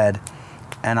going to bed.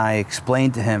 And I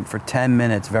explained to him for 10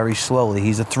 minutes very slowly.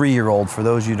 He's a 3-year-old. For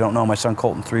those of you who don't know, my son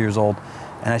Colton, 3 years old.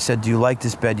 And I said, do you like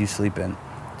this bed you sleep in?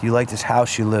 Do you like this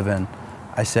house you live in?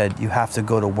 I said, you have to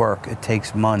go to work. It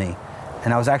takes money.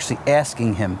 And I was actually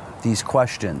asking him these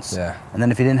questions. Yeah. And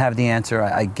then if he didn't have the answer,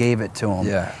 I gave it to him.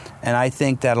 Yeah. And I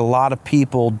think that a lot of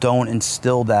people don't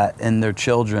instill that in their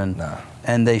children. No.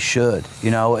 And they should.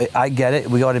 You know, I get it.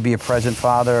 We ought to be a present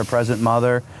father, a present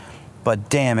mother.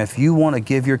 But damn, if you want to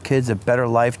give your kids a better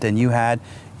life than you had,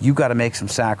 you got to make some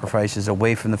sacrifices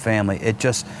away from the family. It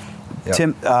just,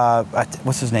 Tim,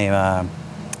 what's his name?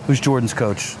 Who's Jordan's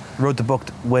coach? Wrote the book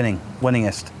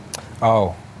Winningest.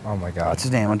 Oh my God. What's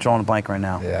his name? I'm drawing a blank right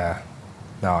now. Yeah.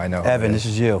 No, I know. Evan, this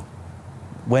is you.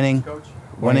 Winning.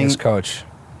 Winningest coach.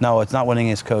 No, it's not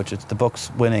Winningest coach. It's the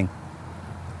book's Winning.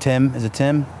 Tim, is it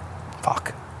Tim?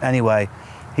 Fuck. Anyway,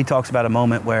 he talks about a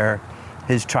moment where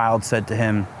his child said to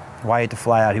him, why he had to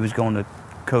fly out. He was going to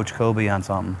coach Kobe on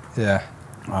something. Yeah.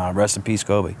 Rest in peace,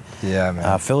 Kobe. Yeah,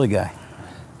 man. Philly guy.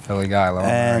 I love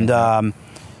him. And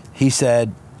he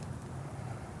said,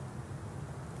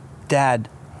 Dad,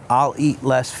 I'll eat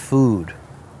less food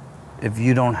if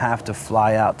you don't have to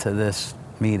fly out to this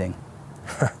meeting.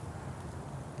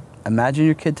 Imagine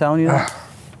your kid telling you that.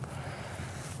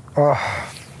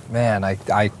 Oh, man,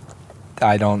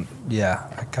 I don't. Yeah,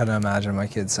 I couldn't imagine my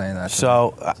kid saying that.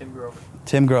 So, Tim Grover.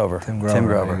 Tim Grover. There you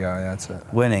go. Yeah, that's it.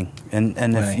 Winning. And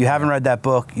Winning, if you haven't read that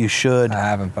book, you should. I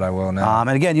haven't, but I will now. And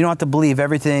again, you don't have to believe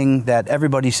everything that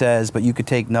everybody says, but you could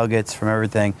take nuggets from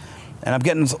everything. And I'm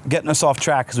getting us off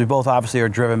track because we both obviously are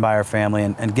driven by our family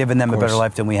and giving them a better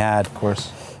life than we had. Of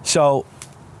course. So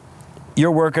you're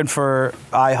working for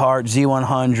iHeart,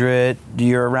 Z100.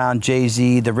 You're around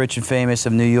Jay-Z, the rich and famous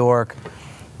of New York.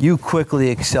 You quickly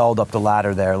excelled up the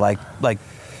ladder there. Like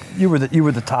you were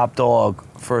the top dog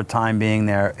for a time being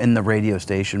there in the radio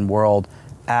station world,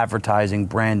 advertising,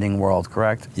 branding world,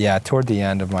 correct? Yeah, toward the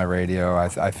end of my radio,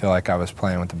 I feel like I was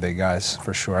playing with the big guys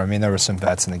for sure. I mean, there were some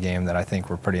vets in the game that I think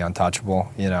were pretty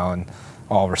untouchable, and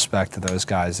all respect to those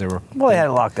guys. They had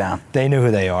it locked down. They knew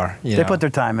who they are. They put their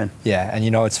time in. Yeah, and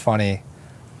it's funny.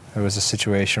 There was a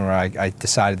situation where I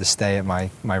decided to stay at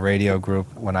my radio group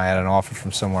when I had an offer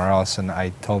from somewhere else, and I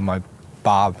told my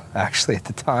Bob, actually at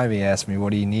the time, he asked me,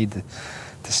 what do you need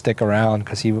to stick around?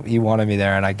 Because he wanted me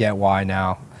there, and I get why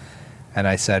now. And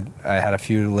I said, I had a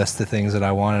few lists of things that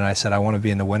I wanted, and I said, I want to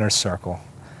be in the winner's circle.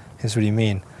 He said, what do you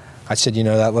mean? I said,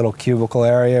 that little cubicle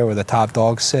area where the top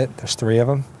dogs sit, there's 3 of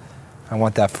them. I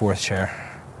want that 4th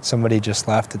chair. Somebody just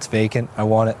left, it's vacant, I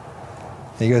want it.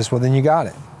 He goes, well, then you got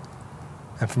it.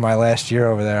 And for my last year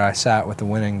over there, I sat with the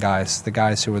winning guys, the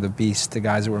guys who were the beasts, the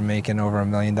guys that were making over $1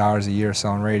 million a year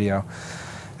selling radio.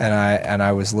 And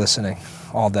I was listening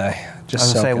all day. Just I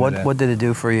was going to say, what did it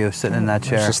do for you sitting in that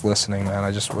chair? I was just listening, man.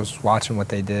 I just was watching what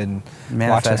they did and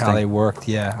Manifesting. watching how they worked.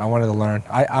 Yeah, I wanted to learn.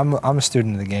 I'm a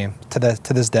student of the game. To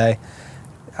this day,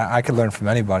 I could learn from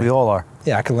anybody. We all are.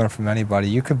 Yeah, I could learn from anybody.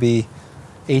 You could be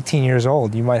 18 years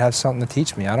old. You might have something to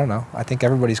teach me. I don't know. I think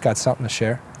everybody's got something to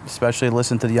share. Especially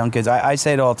listen to the young kids. I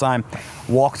say it all the time.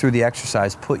 Walk through the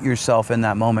exercise. Put yourself in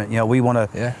that moment. We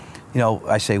want to. Yeah.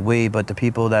 I say we, but the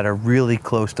people that are really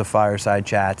close to Fireside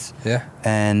Chats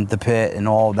and the pit and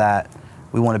all that,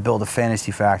 we want to build a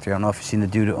fantasy factory. I don't know if you've seen the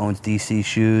dude who owns DC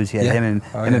Shoes. He had him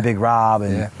and Big Rob.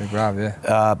 And, Big Rob,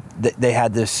 they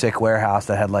had this sick warehouse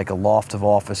that had like a loft of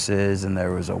offices, and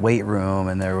there was a weight room,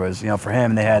 and there was, for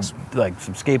him, they had like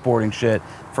some skateboarding shit.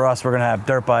 For us, we're going to have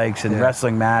dirt bikes and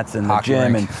wrestling mats and hockey the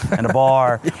gym rink. and a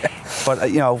bar.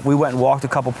 But, we went and walked a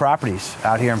couple properties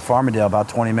out here in Farmingdale, about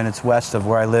 20 minutes west of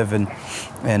where I live in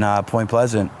Point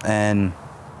Pleasant. And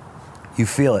you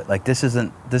feel it. Like, this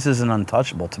isn't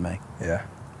untouchable to me. Yeah.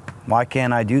 Why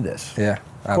can't I do this? Yeah.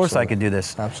 Of course I could do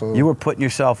this. Absolutely. You were putting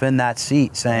yourself in that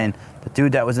seat saying, the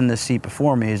dude that was in this seat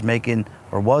before me is making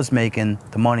or was making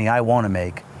the money I want to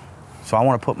make. So I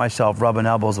want to put myself rubbing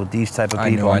elbows with these type of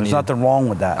people. And there's nothing wrong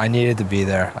with that. I needed to be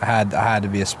there. I had to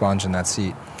be a sponge in that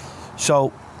seat.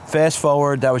 So fast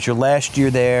forward, that was your last year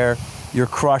there. You're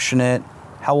crushing it.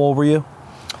 How old were you?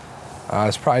 I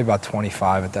was probably about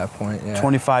 25 at that point. Yeah.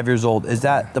 25 years old. Is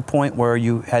that the point where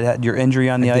you had your injury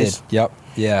on the ice? Did. Yep.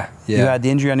 Yeah. You had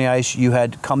the injury on the ice. You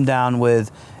had come down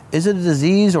with, is it a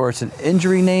disease or it's an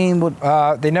injury name?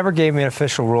 They never gave me an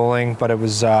official ruling, but it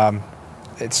was,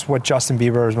 it's what Justin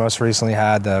Bieber has most recently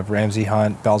had, the Ramsey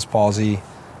Hunt, Bell's palsy,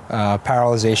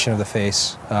 paralyzation of the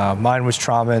face. Mine was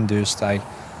trauma-induced. I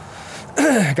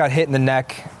got hit in the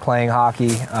neck playing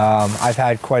hockey. I've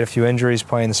had quite a few injuries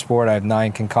playing the sport. I have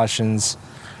 9 concussions,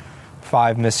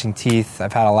 5 missing teeth.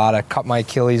 I've had cut my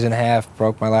Achilles in half,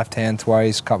 broke my left hand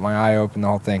twice, cut my eye open, the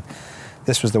whole thing.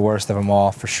 This was the worst of them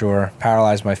all, for sure.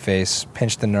 Paralyzed my face,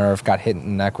 pinched the nerve, got hit in the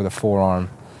neck with a forearm,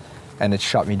 and it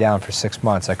shut me down for 6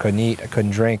 months. I couldn't eat, I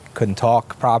couldn't drink, couldn't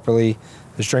talk properly.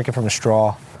 I was drinking from a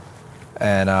straw,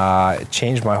 and it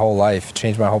changed my whole life,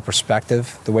 changed my whole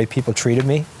perspective, the way people treated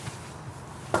me.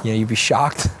 You'd be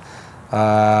shocked.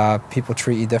 People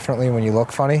treat you differently when you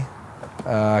look funny,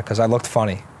 because I looked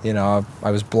funny. I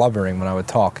was blubbering when I would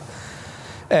talk.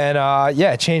 And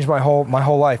it changed my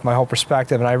whole life, my whole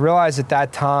perspective. And I realized at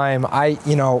that time,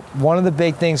 one of the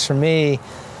big things for me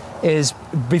is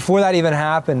before that even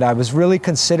happened, I was really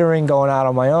considering going out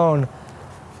on my own.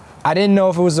 I didn't know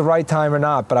if it was the right time or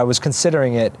not, but I was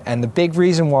considering it. And the big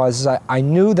reason was I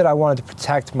knew that I wanted to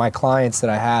protect my clients that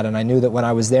I had, and I knew that when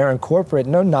I was there in corporate,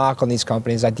 no knock on these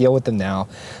companies, I deal with them now,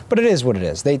 but it is what it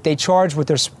is. They charge what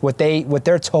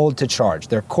they're told to charge.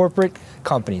 They're corporate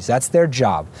companies. That's their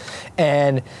job.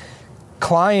 And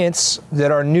clients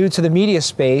that are new to the media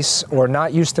space or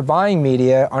not used to buying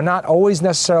media are not always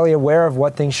necessarily aware of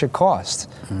what things should cost.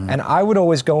 And I would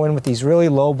always go in with these really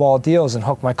low ball deals and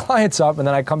hook my clients up, and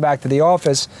then I come back to the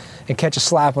office and catch a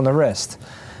slap on the wrist.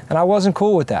 And I wasn't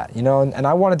cool with that, you know, and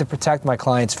I wanted to protect my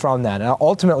clients from that, and I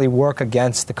ultimately work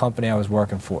against the company I was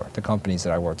working for, the companies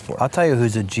that I worked for. I'll tell you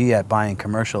who's a G at buying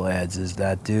commercial ads is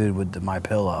that dude with the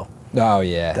MyPillow. Oh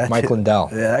yeah, That Mike dude- Lindell.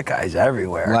 Yeah, that guy's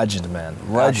everywhere. Legend, man.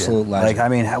 Legend. Absolute legend. Like, I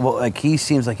mean, he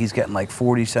seems like he's getting like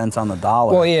 40 cents on the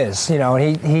dollar. Well, he is, you know,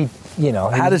 and he you know.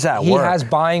 How does that he work? He has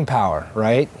buying power,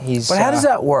 right? But how does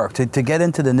that work? To get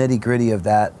into the nitty gritty of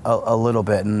that a little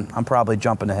bit, and I'm probably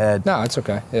jumping ahead. No, it's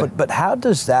okay. Yeah. But how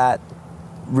does that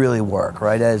really work,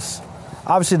 right? As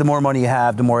obviously, the more money you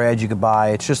have, the more ads you could buy.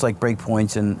 It's just like break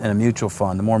points in a mutual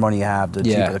fund. The more money you have, the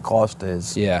cheaper the cost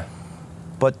is. Yeah.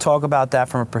 But talk about that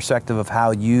from a perspective of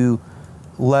how you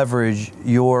leverage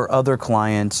your other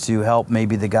clients to help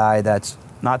maybe the guy that's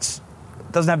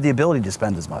doesn't have the ability to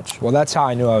spend as much. Well, that's how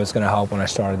I knew I was going to help when I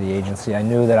started the agency. I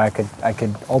knew that I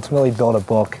could ultimately build a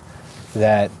book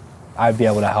that I'd be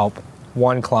able to help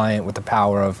one client with the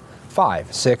power of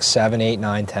 5, 6, 7, 8,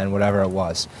 9, 10, whatever it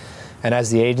was. And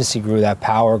as the agency grew, that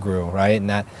power grew, right?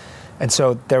 And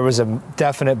so there was a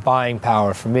definite buying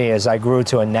power for me as I grew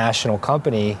to a national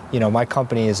company. You know, my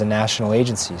company is a national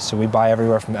agency, so we buy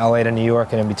everywhere from LA to New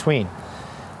York and in between.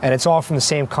 And it's all from the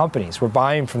same companies. We're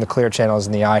buying from the Clear Channels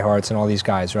and the iHearts and all these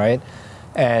guys, right?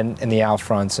 And the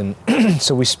Outfronts. And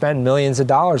so we spend millions of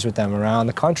dollars with them around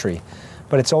the country.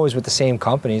 But it's always with the same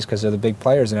companies because they're the big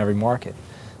players in every market.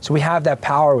 So we have that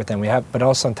power with them. But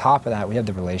also on top of that, we have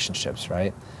the relationships,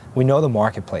 right? We know the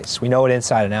marketplace. We know it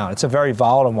inside and out. It's a very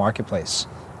volatile marketplace.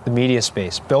 The media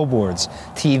space, billboards,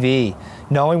 TV,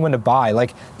 knowing when to buy.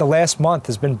 Like the last month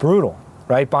has been brutal,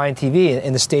 right? Buying TV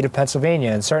in the state of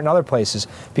Pennsylvania and certain other places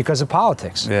because of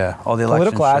politics. Yeah, all the election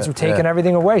Political ads shit, were taking yeah.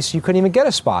 everything away, so you couldn't even get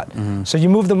a spot. Mm-hmm. So you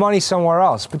move the money somewhere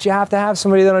else. But you have to have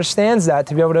somebody that understands that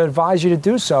to be able to advise you to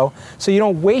do so you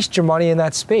don't waste your money in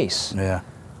that space. Yeah.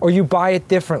 Or you buy it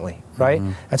differently, right?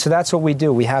 Mm-hmm. And so that's what we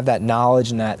do. We have that knowledge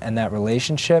and that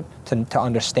relationship to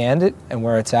understand it and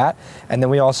where it's at. And then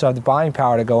we also have the buying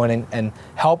power to go in and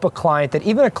help a client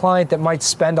that might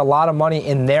spend a lot of money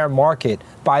in their market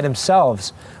by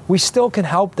themselves, we still can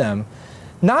help them,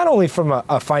 not only from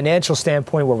a financial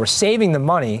standpoint where we're saving the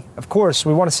money. Of course,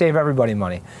 we want to save everybody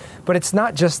money. But it's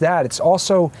not just that. It's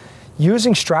also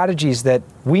using strategies that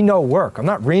we know work. I'm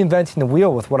not reinventing the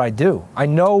wheel with what I do. I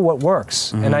know what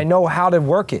works, and I know how to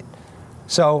work it.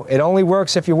 So it only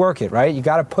works if you work it, right? You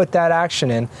got to put that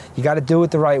action in. You got to do it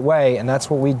the right way, and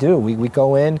that's what we do. We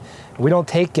go in. We don't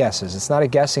take guesses. It's not a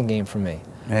guessing game for me.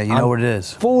 Yeah, you know what it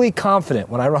is. Fully confident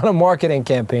when I run a marketing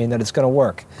campaign that it's going to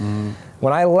work.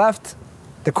 When I left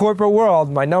the corporate world,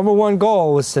 my number one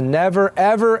goal was to never,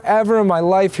 ever, ever in my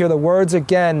life hear the words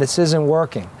again, "This isn't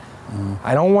working."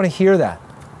 I don't want to hear that.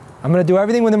 I'm going to do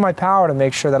everything within my power to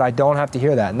make sure that I don't have to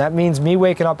hear that. And that means me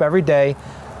waking up every day,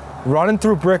 running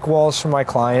through brick walls for my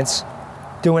clients,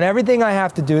 doing everything I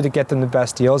have to do to get them the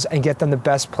best deals and get them the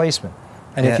best placement.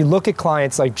 And if you look at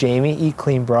clients like Jamie, Eat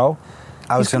Clean Bro.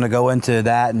 I was going to go into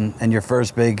that and your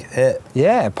first big hit.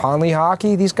 Yeah, Ponley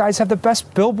Hockey. These guys have the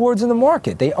best billboards in the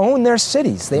market. They own their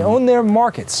cities. They own their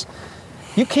markets.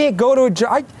 You can't go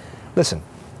to listen,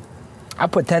 I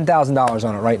put $10,000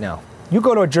 on it right now. You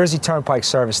go to a Jersey Turnpike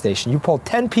service station, you pull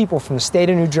 10 people from the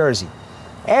state of New Jersey,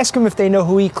 ask them if they know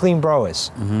who Eat Clean Bro is.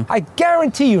 I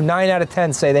guarantee you 9 out of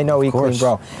 10 say they know Eat Clean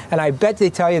Bro. And I bet they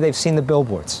tell you they've seen the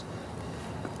billboards.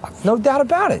 No doubt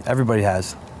about it. Everybody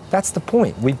has. That's the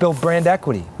point. We build brand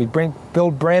equity. We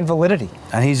build brand validity.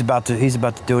 And he's about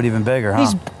to do it even bigger, huh?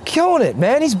 He's killing it,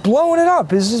 man. He's blowing it up.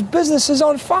 His business is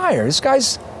on fire. This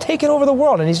guy's taking over the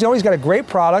world, and he's always got a great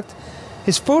product.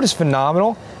 His food is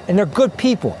phenomenal, and they're good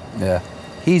people. Yeah,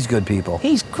 he's good people.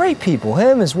 He's great people.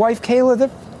 Him, his wife Kayla.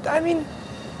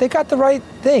 They got the right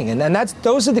thing, and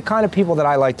those are the kind of people that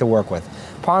I like to work with.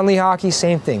 Ponley Hockey,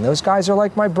 same thing. Those guys are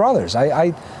like my brothers.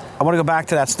 I want to go back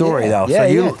to that story though.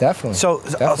 Yeah, definitely. So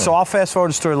I'll fast forward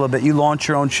the story a little bit. You launch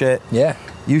your own shit. Yeah.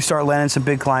 You start landing some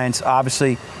big clients,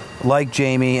 obviously, like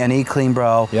Jamie and Eat Clean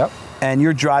Bro. Yep. And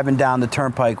you're driving down the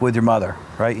turnpike with your mother,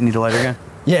 right? You need a lighter again?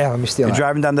 Yeah, let me steal You're that.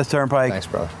 driving down the turnpike. Thanks,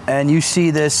 brother. And you see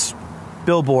this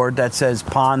billboard that says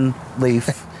Pond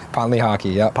Leaf. Ponley Hockey,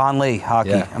 yep. Ponley Hockey,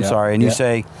 Yeah, I'm yeah, sorry. And you yeah.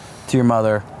 say to your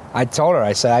mother, I told her,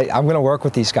 I said, I'm going to work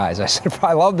with these guys. I said,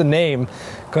 I love the name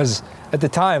because at the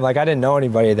time, I didn't know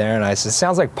anybody there. And I said, it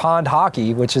sounds like Pond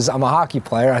Hockey, which is, I'm a hockey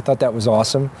player. I thought that was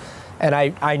awesome. And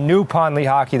I knew Ponley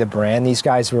Hockey, the brand. These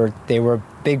guys were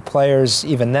big players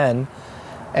even then.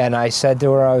 And I said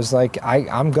to her, I was like,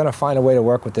 I'm going to find a way to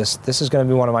work with this. This is going to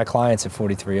be one of my clients at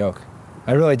 43 Oak.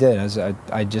 I really did.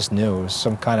 I just knew it was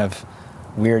some kind of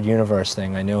weird universe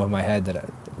thing. I knew in my head that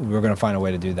we were going to find a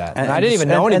way to do that. And I didn't even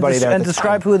know anybody there. And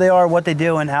describe who they are, what they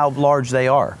do, and how large they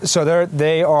are. So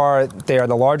they are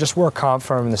the largest work comp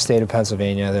firm in the state of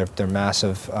Pennsylvania. They're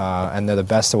massive, and they're the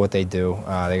best at what they do.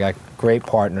 They got great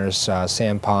partners,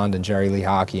 Sam Pond and Jerry Lee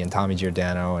Hockey and Tommy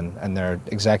Giordano, and their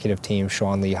executive team,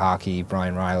 Sean Lee Hockey,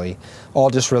 Brian Riley, all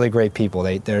just really great people.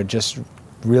 They're just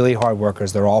really hard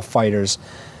workers. They're all fighters.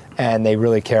 And they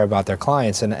really care about their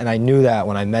clients, and I knew that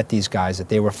when I met these guys that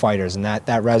they were fighters, and that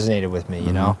resonated with me,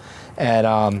 you know. And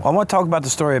I want to talk about the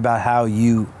story about how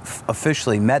you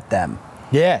officially met them.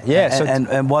 Yeah.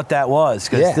 And what that was,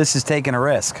 because this is taking a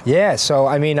risk. Yeah. So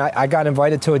I mean, I got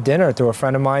invited to a dinner through a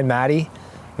friend of mine, Matty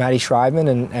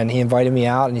Schreibman, and he invited me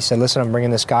out, and he said, "Listen, I'm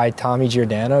bringing this guy Tommy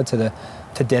Giordano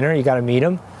to dinner. You got to meet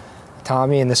him."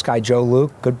 Tommy and this guy Joe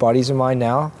Luke, good buddies of mine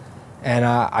now. And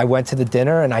I went to the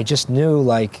dinner, and I just knew,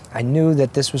 I knew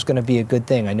that this was going to be a good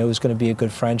thing. I knew it was going to be a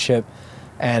good friendship.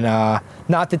 And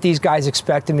not that these guys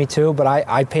expected me to, but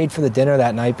I paid for the dinner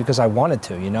that night because I wanted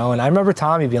to, you know. And I remember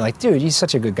Tommy being like, dude, he's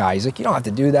such a good guy. He's like, you don't have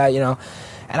to do that, you know.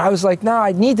 And I was like, no,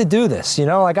 I need to do this, you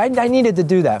know. Like, I needed to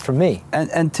do that for me.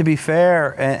 And to be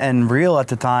fair and real at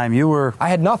the time, I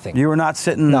had nothing. You were not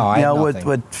sitting,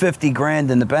 with 50 grand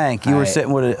in the bank. You were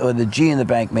sitting with a G in the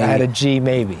bank, maybe. I had a G,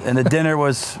 maybe. And the dinner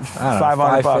was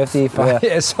 $500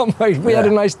 $550. Something like, we had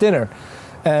a nice dinner.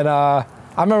 And I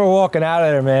remember walking out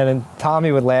of there, man, and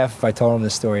Tommy would laugh if I told him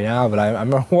this story now, but I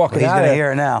remember walking out of there. He's going to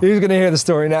hear it now. He's going to hear the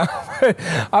story now.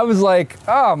 I was like,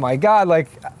 oh, my God, like,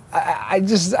 I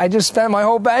just spent my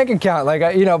whole bank account,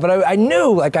 but I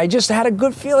knew, I just had a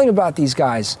good feeling about these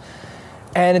guys.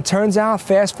 And it turns out,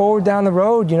 fast forward down the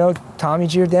road, Tommy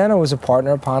Giordano was a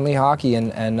partner of Pond Lee Hockey,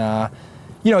 and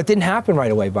it didn't happen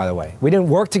right away, by the way. We didn't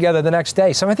work together the next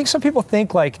day. So I think some people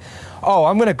think oh,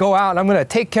 I'm going to go out and I'm going to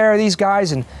take care of these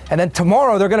guys, and then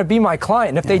tomorrow they're going to be my client.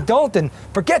 And if they don't, then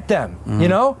forget them,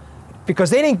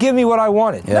 because they didn't give me what I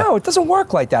wanted. Yeah. No, it doesn't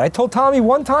work like that. I told Tommy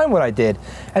one time what I did,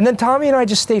 and then Tommy and I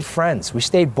just stayed friends. We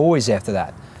stayed boys after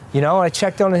that. I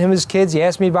checked on him and his kids. He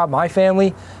asked me about my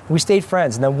family. We stayed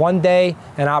friends. And then one day,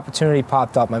 an opportunity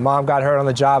popped up. My mom got hurt on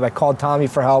the job. I called Tommy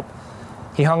for help.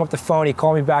 He hung up the phone. He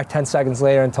called me back 10 seconds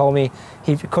later and told me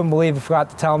he couldn't believe he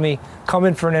forgot to tell me, come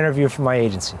in for an interview for my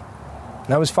agency. And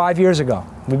that was 5 years ago.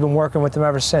 We've been working with them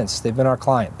ever since. They've been our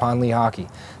client, Pond Lee Hockey,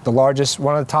 the largest,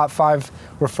 one of the top 5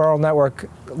 referral network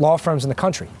law firms in the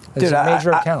country. It's a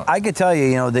major account. I could tell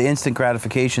you, the instant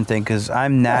gratification thing, because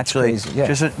I'm naturally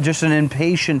just an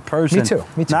impatient person. Me too.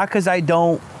 Not because I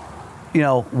don't,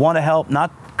 want to help,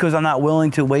 not because I'm not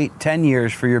willing to wait 10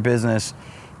 years for your business,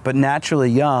 but naturally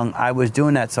young, I was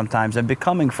doing that sometimes and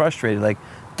becoming frustrated. Like,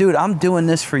 dude, I'm doing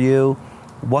this for you.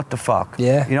 What the fuck?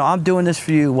 Yeah. I'm doing this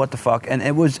for you. What the fuck? And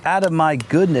it was out of my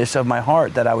goodness of my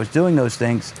heart that I was doing those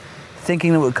things,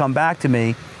 thinking it would come back to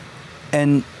me.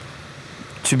 And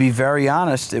to be very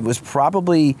honest, it was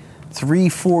probably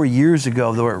 3-4 years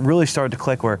ago that it really started to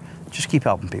click, where just keep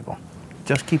helping people.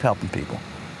 Just keep helping people.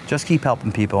 Just keep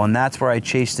helping people. And that's where I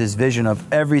chased this vision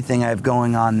of everything I have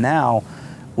going on now,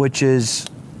 which is,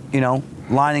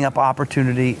 lining up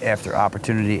opportunity after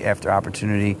opportunity after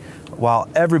opportunity, while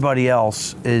everybody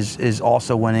else is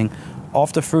also winning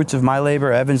off the fruits of my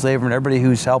labor, Evan's labor, and everybody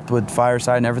who's helped with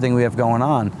Fireside and everything we have going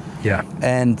on. Yeah.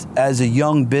 And as a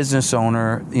young business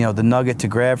owner, the nugget to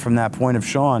grab from that point of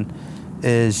Sean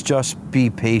is just be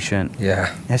patient.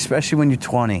 Yeah. Especially when you're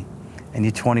 20 and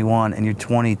you're 21 and you're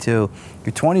 22. Your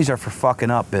 20s are for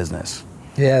fucking up business.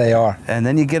 Yeah, they are. And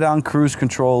then you get on cruise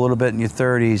control a little bit in your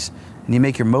 30s, and you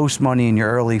make your most money in your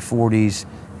early 40s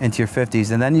into your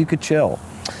 50s, and then you could chill.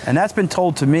 And that's been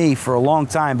told to me for a long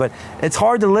time, but it's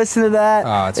hard to listen to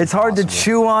that. It's hard to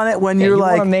chew on it when you're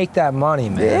like, you want to make that money,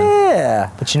 man.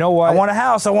 Yeah. But you know what? I want a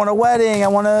house. I want a wedding. I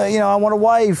want a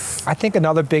wife. I think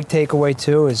another big takeaway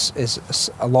too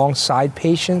is alongside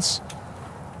patience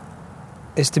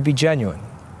is to be genuine.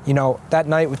 That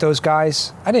night with those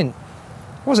guys, I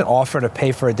wasn't offered to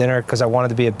pay for a dinner because I wanted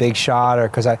to be a big shot or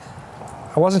because I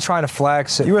wasn't trying to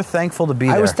flex. You were thankful to be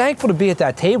there. I was thankful to be at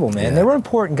that table, man. Yeah. They were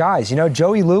important guys.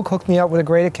 Joey Luke hooked me up with a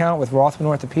great account with Rothman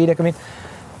Orthopedic.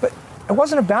 But it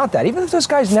wasn't about that. Even if those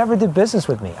guys never did business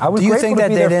with me, I was grateful to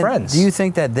be their friends. Do you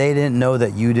think that they didn't know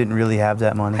that you didn't really have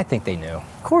that money? I think they knew.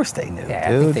 Of course they knew, yeah,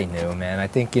 dude. I think they knew, man. I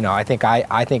think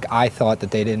I thought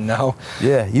that they didn't know.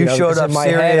 Yeah, you showed up in my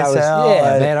serious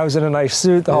head, I was in a nice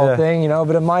suit, the whole thing,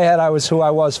 But in my head, I was who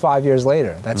I was 5 years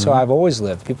later. That's who I've always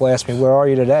lived. People ask me, where are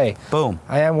you today? Boom.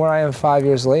 I am where I am 5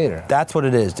 years later. That's what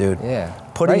it is, dude. Yeah.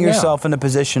 Putting yourself in the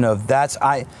position of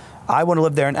I want to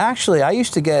live there. And actually, I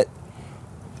used to get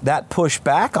that pushed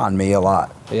back on me a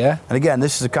lot. Yeah. And again,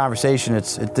 this is a conversation.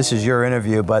 This is your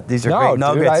interview, but these are No, great dude,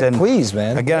 nuggets. And please,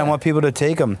 man. Again, Yeah. I want people to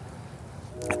take them.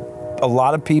 A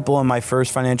lot of people in my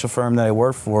first financial firm that I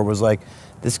worked for was like,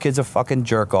 this kid's a fucking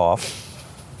jerk off.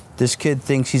 This kid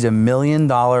thinks he's $1 million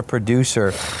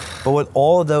producer. But what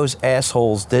all of those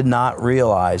assholes did not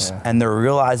realize, and they're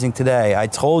realizing today, I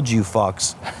told you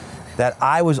fucks, that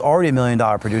I was already $1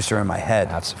 million producer in my head.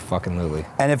 Absolutely.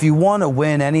 And if you want to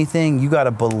win anything, you got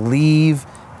to believe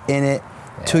in it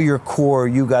to your core.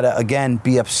 You got to, again,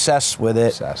 be obsessed with it.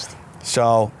 Obsessed.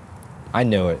 So. I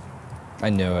knew it.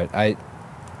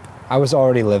 I was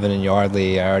already living in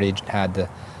Yardley. I already had the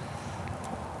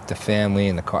family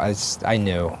and the car. I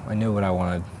knew what I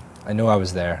wanted. I knew I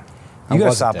was there. You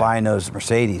got to stop buying those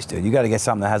Mercedes, dude. You got to get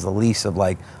something that has a lease of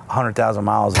like 100,000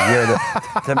 miles a year.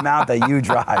 The amount that you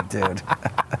drive, dude.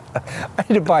 I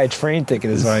need to buy a train ticket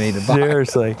is what I need to buy.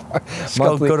 Seriously.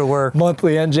 Go to work.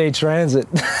 Monthly NJ Transit.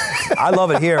 I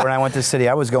love it here. When I went to the city,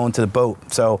 I was going to the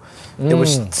boat. So it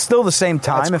was still the same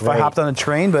time if I hopped on a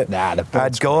train, but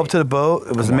I'd go up to the boat.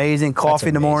 It was amazing. Coffee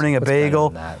in the morning, a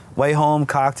bagel. Way home,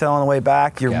 cocktail on the way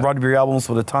back. You run your albums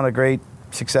with a ton of great,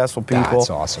 successful people. That's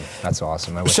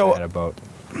awesome. I wish I had a boat.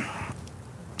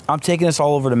 I'm taking this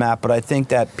all over the map, but I think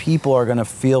that people are going to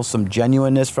feel some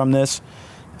genuineness from this,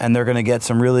 and they're going to get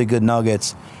some really good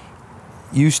nuggets.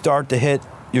 You start to hit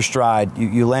your stride.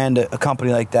 You land a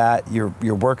company like that. You're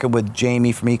working with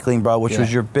Jamie from Eat Clean Bro, which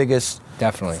was your biggest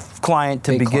client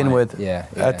to begin with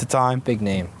at the time. Big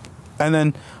name. And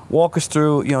then walk us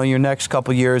through your next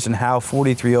couple years and how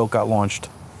 43 Oak got launched.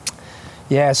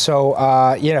 Yeah, so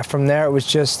from there it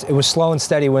was slow and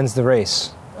steady wins the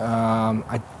race.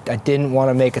 I didn't want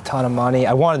to make a ton of money.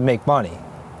 I wanted to make money.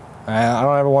 I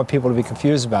don't ever want people to be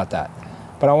confused about that.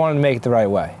 But I wanted to make it the right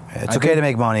way. It's okay to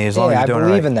make money as long as you're doing it right. I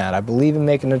believe in that. I believe in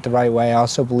making it the right way. I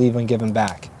also believe in giving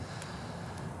back.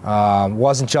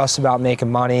 Wasn't just about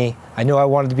making money. I knew I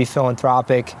wanted to be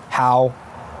philanthropic. How?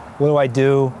 What do I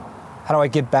do? How do I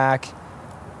give back?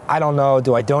 I don't know.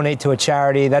 Do I donate to a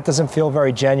charity? That doesn't feel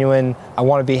very genuine. I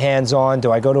want to be hands-on.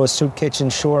 Do I go to a soup kitchen?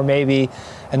 Sure, maybe.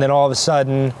 And then all of a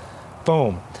sudden,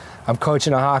 boom, I'm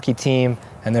coaching a hockey team,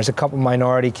 and there's a couple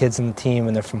minority kids in the team,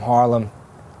 and they're from Harlem,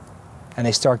 and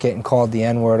they start getting called the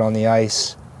N-word on the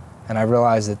ice, and I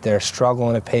realize that they're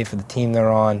struggling to pay for the team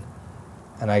they're on,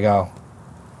 and I go,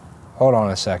 hold on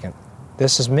a second.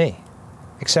 This is me,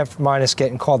 except for minus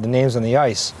getting called the names on the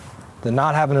ice. The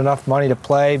not having enough money to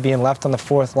play, being left on the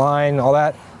fourth line, all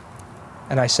that.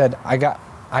 And I said, I got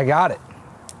it.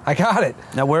 I got it.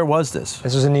 Now, where was this?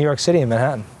 This was in New York City, in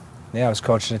Manhattan. Yeah, I was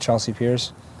coaching at Chelsea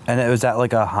Piers. And was that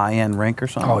like a high-end rink or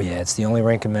something? Oh yeah, it's the only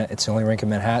rink in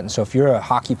Manhattan. So if you're a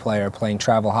hockey player playing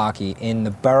travel hockey in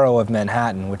the borough of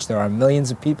Manhattan, which there are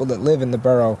millions of people that live in the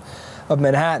borough of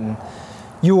Manhattan,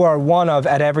 you are one of,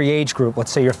 at every age group,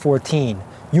 let's say you're 14,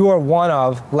 you are one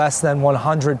of less than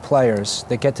 100 players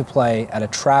that get to play at a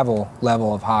travel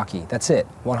level of hockey. That's it.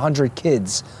 100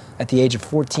 kids at the age of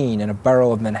 14 in a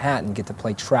borough of Manhattan get to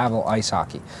play travel ice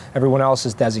hockey. Everyone else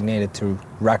is designated to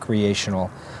recreational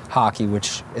hockey,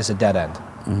 which is a dead end.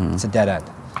 Mm-hmm. It's a dead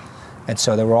end. And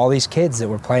so there were all these kids that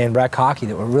were playing rec hockey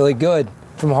that were really good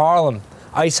from Harlem,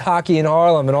 ice hockey in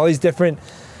Harlem, and all these different.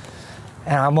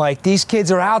 And I'm like, these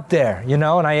kids are out there, And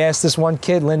I asked this one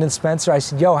kid, Lyndon Spencer, I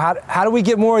said, yo, how do we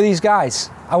get more of these guys?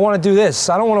 I want to do this.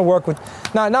 I don't want to work with,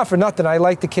 not for nothing, I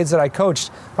like the kids that I coached,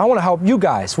 but I want to help you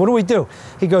guys. What do we do?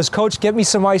 He goes, Coach, get me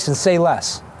some ice and say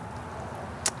less.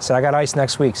 I said, I got ice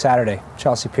next week, Saturday,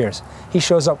 Chelsea Piers. He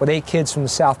shows up with 8 kids from the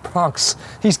South Bronx.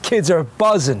 These kids are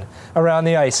buzzing around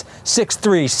the ice,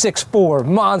 6'3", 6'4",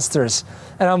 monsters.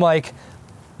 And I'm like,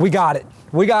 we got it.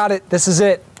 We got it. This is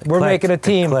it. We're making a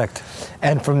team. It clicked.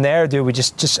 And from there, dude, it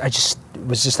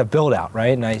was just a build out,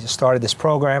 right? And I started this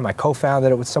program. I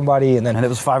co-founded it with somebody, and it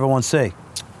was 501c.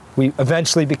 We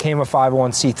eventually became a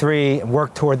 501c3 and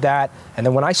worked toward that. And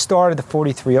then when I started the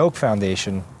 43 Oak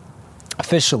Foundation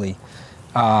officially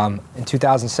in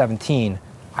 2017,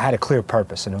 I had a clear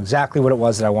purpose. I knew exactly what it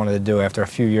was that I wanted to do after a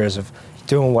few years of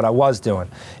doing what I was doing.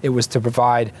 It was to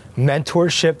provide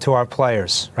mentorship to our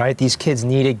players, right? These kids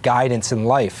needed guidance in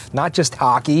life, not just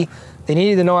hockey. They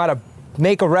needed to know how to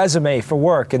make a resume for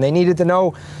work, and they needed to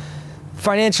know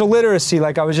financial literacy,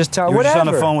 like I was just telling. You were just whatever.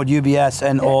 on the phone with UBS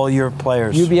and all your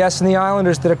players. UBS and the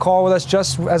Islanders did a call with us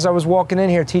just as I was walking in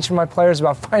here, teaching my players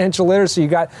about financial literacy. You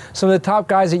got some of the top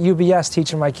guys at UBS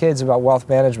teaching my kids about wealth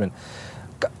management.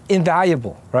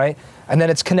 Invaluable, right? And then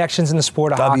it's connections in the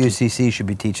sport of hockey. WCC should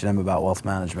be teaching them about wealth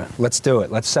management. Let's do it.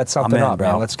 Let's set something I'm in, up,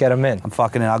 bro. man. Let's get them in. I'm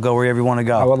fucking in. I'll go wherever you want to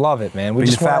go. I would love it, man. Bring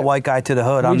the fat white guy to the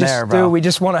hood. I'm there, bro. We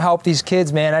just want to help these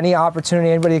kids, man. Any opportunity,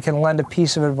 anybody can lend a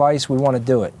piece of advice, we want to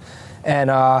do it. And,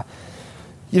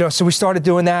 so we started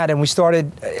doing that, and we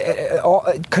started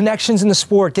connections in the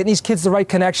sport, getting these kids the right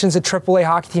connections at AAA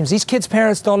hockey teams. These kids'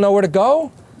 parents don't know where to go.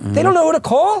 Mm-hmm. They don't know who to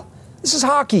call. This is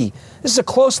hockey. This is a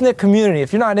close-knit community.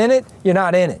 If you're not in it, you're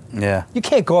not in it. Yeah. You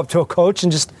can't go up to a coach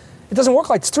and just, it doesn't work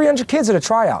like, it's 300 kids at a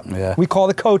tryout. Yeah. We call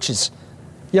the coaches.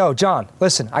 Yo, John,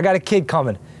 listen, I got a kid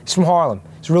coming. He's from Harlem.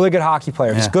 He's a really good hockey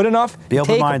player. If he's good enough, be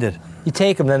open-minded. You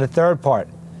take him. Then the third part.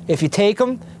 If you take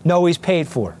him, know he's paid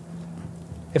for.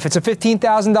 If it's a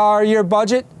 $15,000 a year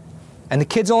budget and the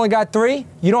kid's only got 3,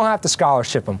 you don't have to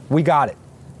scholarship him. We got it.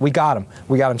 We got them.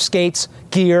 We got them skates,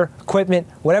 gear, equipment,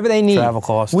 whatever they need. Travel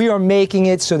costs. We are making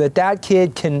it so that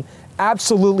kid can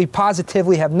absolutely,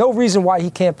 positively have no reason why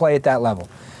he can't play at that level.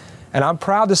 And I'm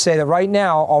proud to say that right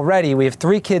now, already, we have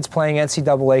 3 kids playing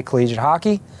NCAA collegiate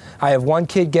hockey. I have 1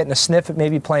 kid getting a sniff at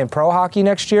maybe playing pro hockey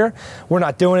next year. We're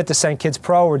not doing it to send kids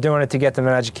pro. We're doing it to get them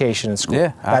an education in school.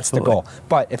 Yeah, that's the absolutely. goal.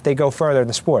 But if they go further in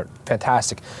the sport,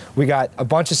 fantastic. We got a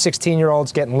bunch of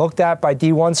 16-year-olds getting looked at by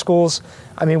D1 schools.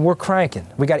 I mean, we're cranking.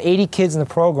 We got 80 kids in the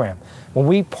program. When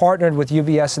we partnered with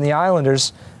UBS and the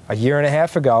Islanders a year and a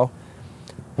half ago,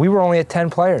 we were only at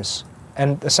 10 players.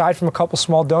 And aside from a couple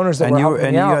small donors that were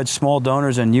helping me out. And you had small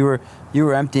donors, and you were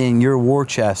emptying your war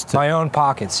chest. My own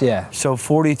pockets, yeah. So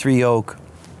 43 Oak,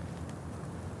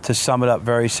 to sum it up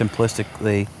very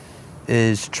simplistically,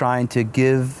 is trying to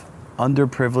give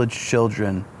underprivileged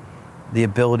children the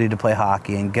ability to play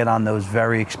hockey and get on those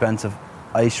very expensive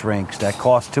ice rinks that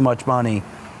cost too much money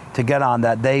to get on,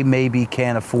 that they maybe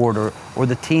can't afford, or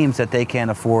the teams that they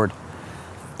can't afford.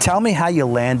 Tell me how you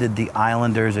landed the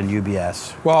Islanders and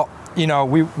UBS. Well,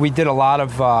 we did a lot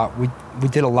of we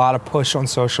did a lot of push on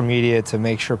social media to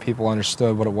make sure people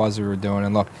understood what it was we were doing.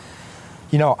 And look,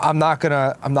 I'm not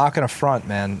gonna front,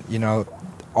 man.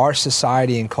 Our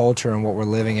society and culture and what we're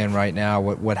living in right now,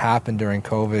 what happened during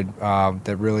COVID,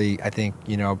 that really, I think,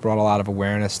 brought a lot of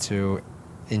awareness to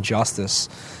injustice,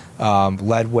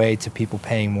 led way to people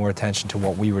paying more attention to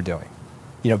what we were doing.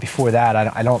 Before that,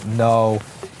 I don't know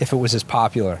if it was as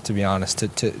popular, to be honest.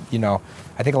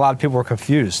 I think a lot of people were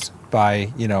confused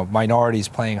by, minorities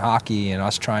playing hockey and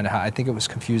us trying to, I think it was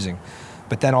confusing.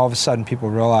 But then all of a sudden people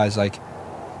realize, like,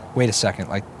 wait a second,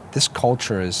 like, this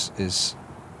culture is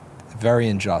very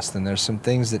unjust, and there's some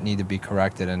things that need to be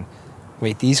corrected. And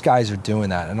wait, these guys are doing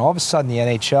that. And all of a sudden the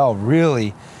NHL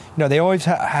really, they always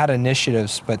had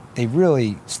initiatives, but they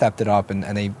really stepped it up,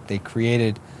 and they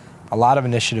created a lot of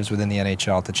initiatives within the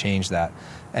NHL to change that.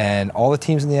 And all the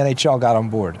teams in the NHL got on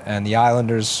board, and the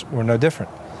Islanders were no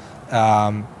different.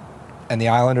 Where the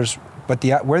Islanders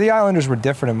were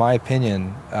different, in my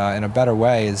opinion, in a better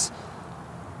way, is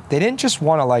they didn't just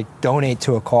want to, like, donate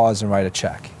to a cause and write a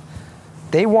check.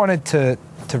 They wanted to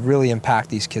really impact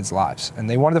these kids' lives, and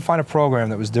they wanted to find a program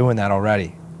that was doing that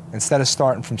already, instead of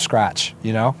starting from scratch.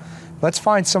 Let's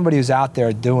find somebody who's out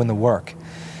there doing the work.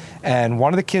 And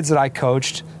one of the kids that I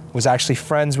coached was actually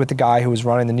friends with the guy who was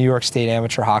running the New York State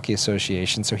Amateur Hockey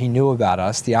Association, so he knew about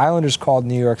us. The Islanders called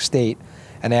New York State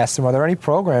and asked him, are there any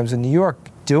programs in New York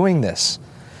doing this?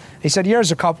 He said, yeah,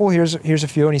 there's a couple, here's a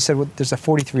few. And he said, well, there's a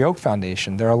 43 Oak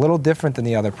Foundation. They're a little different than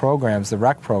the other programs, the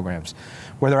rec programs,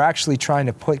 where they're actually trying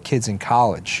to put kids in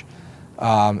college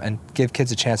and give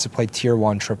kids a chance to play Tier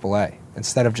 1 AAA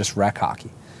instead of just rec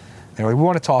hockey. They were like, we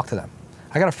want to talk to them.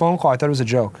 I got a phone call. I thought it was a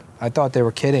joke. I thought they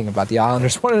were kidding about the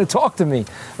Islanders wanting to talk to me.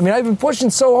 I mean, I've been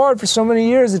pushing so hard for so many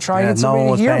years to try and get somebody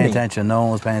to hear me. No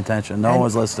one was paying attention. No one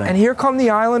was listening. And here come the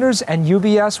Islanders and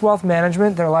UBS Wealth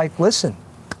Management. They're like, listen,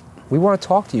 we want to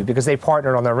talk to you, because they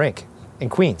partnered on their rink in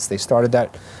Queens. They started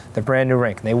the brand new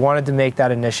rink, and they wanted to make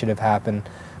that initiative happen.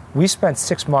 We spent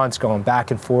 6 months going back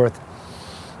and forth,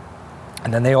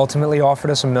 and then they ultimately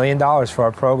offered us $1 million for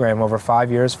our program over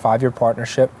 5 years, 5-year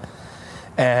partnership.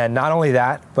 And not only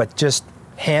that, but just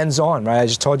hands-on, right? I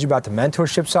just told you about the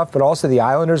mentorship stuff, but also the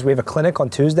Islanders. We have a clinic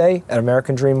on Tuesday at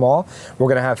American Dream Mall. We're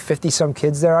going to have 50-some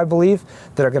kids there, I believe,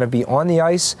 that are going to be on the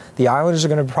ice. The Islanders are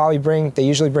going to probably they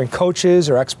usually bring coaches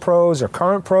or ex-pros or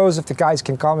current pros if the guys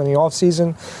can come in the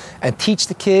off-season and teach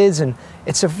the kids. And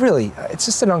it's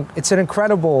an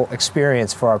incredible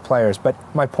experience for our players. But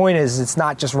my point is, it's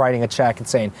not just writing a check and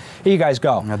saying, here you guys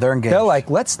go. No, they're engaged. They're like,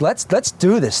 let's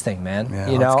do this thing, man. Yeah,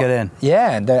 let's get in.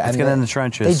 Yeah. Let's get in the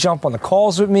trenches. They jump on the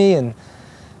calls with me, and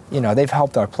they've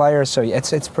helped our players. So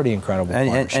it's pretty incredible.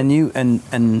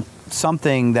 And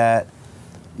something that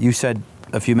you said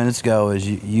a few minutes ago is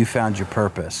you found your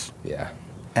purpose. Yeah.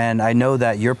 And I know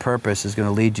that your purpose is going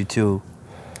to lead you to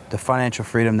the financial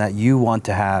freedom that you want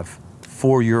to have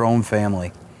for your own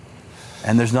family.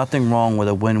 And there's nothing wrong with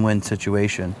a win-win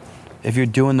situation. If you're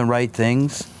doing the right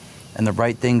things and the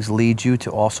right things lead you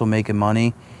to also making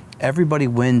money, everybody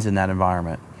wins in that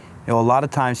environment. You know, a lot of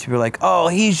times people are like, oh,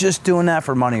 he's just doing that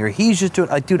for money, or he's just doing,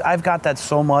 like, dude, I've got that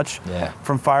so much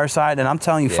from Fireside, and I'm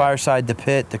telling you, Fireside, the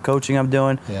pit, the coaching I'm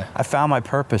doing, I found my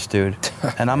purpose, dude,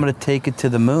 and I'm going to take it to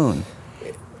the moon.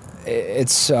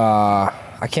 It's,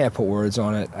 I can't put words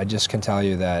on it. I just can tell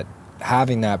you that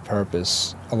having that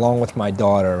purpose, along with my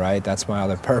daughter, right, that's my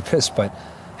other purpose, but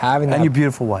having that. And your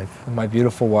beautiful wife. My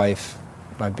beautiful wife,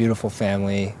 my beautiful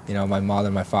family, you know, my mother,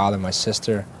 my father, my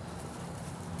sister.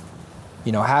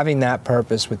 You know, having that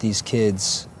purpose with these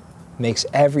kids makes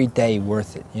every day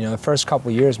worth it. You know, the first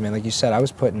couple of years, man, like you said, I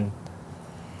was putting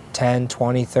 10,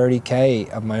 20, 30K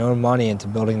of my own money into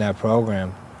building that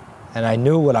program. And I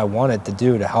knew what I wanted to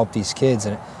do to help these kids.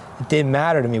 And it didn't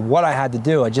matter to me what I had to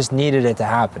do. I just needed it to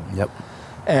happen. Yep.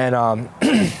 And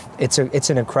it's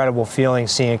an incredible feeling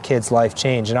seeing a kid's life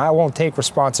change. And I won't take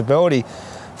responsibility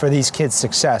for these kids'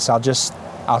 success.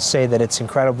 I'll say that it's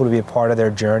incredible to be a part of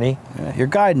their journey. Yeah, you're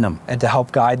guiding them. And to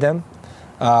help guide them.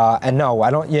 And no,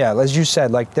 I don't, as you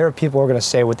said, like, there are people who are going to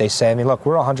say what they say. I mean, look,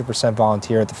 we're 100%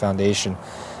 volunteer at the foundation.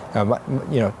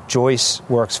 You know, Joyce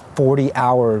works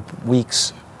 40-hour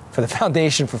weeks for the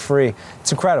foundation for free.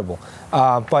 It's incredible.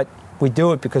 But we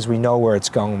do it because we know where it's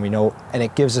going. We know, and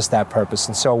it gives us that purpose.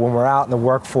 And so when we're out in the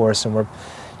workforce and we're,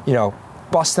 you know,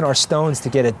 busting our stones to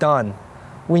get it done,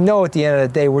 we know at the end of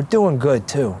the day we're doing good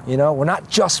too. You know, we're not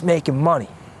just making money,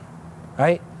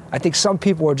 right? I think some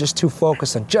people are just too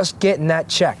focused on just getting that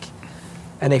check,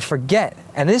 and they forget.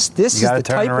 And this is the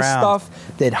type of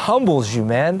stuff that humbles you,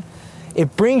 man.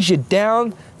 It brings you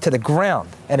down to the ground,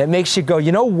 and it makes you go,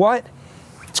 you know what?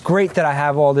 It's great that I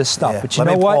have all this stuff, but you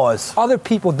know what? Pause. Other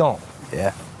people don't.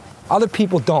 Yeah. Other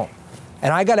people don't.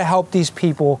 And I got to help these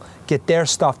people get their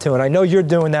stuff too. And I know you're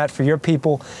doing that for your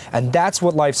people, and that's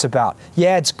what life's about.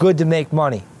 Yeah, it's good to make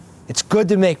money. It's good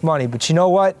to make money, but you know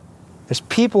what? There's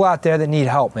people out there that need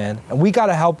help, man, and we got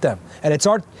to help them. And it's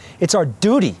our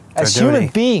duty as human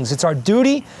beings. It's our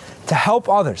duty to help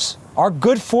others. Our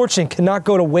good fortune cannot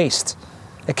go to waste.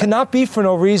 It cannot be for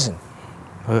no reason.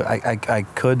 I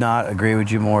could not agree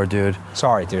with you more, dude.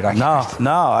 Sorry, dude. I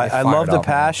love the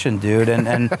passion, dude.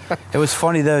 And it was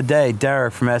funny the other day,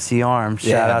 Derek from SE Arms.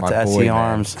 Shout out to SE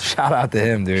Arms. Shout out to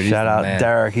him, dude. Shout out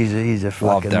Derek. He's a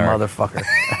fucking motherfucker.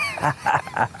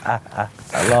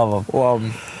 I love him. Well,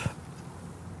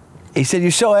 he said,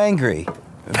 "You're so angry."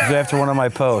 After one of my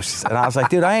posts, and I was like,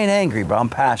 "Dude, I ain't angry, bro. I'm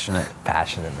passionate."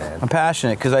 Passionate, man. I'm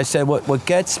passionate because I said what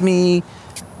gets me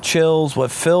chills,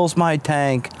 what fills my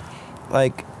tank,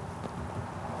 like,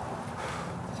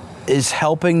 is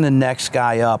helping the next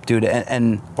guy up, dude,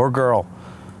 and or girl.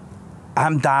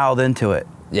 I'm dialed into it.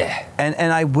 Yeah.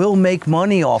 And I will make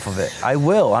money off of it. I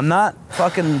will. I'm not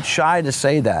fucking shy to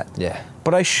say that. Yeah.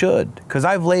 But I should, because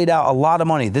I've laid out a lot of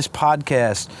money. This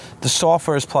podcast, the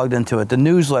software is plugged into it, the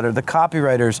newsletter, the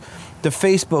copywriters, the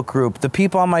Facebook group, the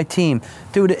people on my team.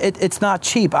 Dude, it's not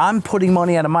cheap. I'm putting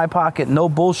money out of my pocket, no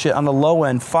bullshit, on the low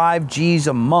end, 5 G's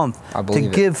a month to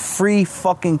give free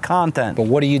fucking content. But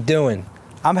what are you doing?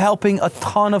 I'm helping a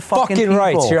ton of fucking people.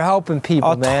 Rights. You're helping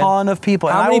people, man. A ton of people.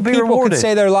 How many people could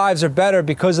say their lives are better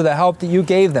because of the help that you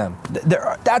gave them?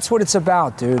 That's what it's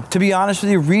about, dude. To be honest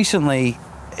with you, recently,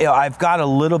 I've got a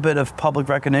little bit of public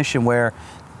recognition where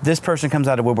this person comes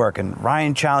out of woodwork and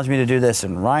Ryan challenged me to do this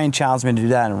and Ryan challenged me to do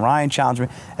that and Ryan challenged me.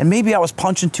 And maybe I was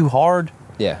punching too hard.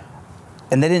 Yeah.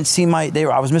 And they didn't see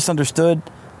I was misunderstood.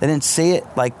 They didn't see it.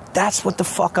 Like, that's what the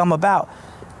fuck I'm about.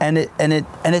 And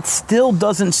it still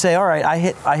doesn't say, all right, I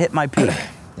hit my peak.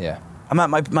 Yeah. I'm at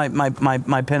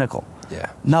my pinnacle.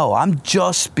 Yeah. No, I'm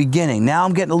just beginning. Now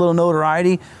I'm getting a little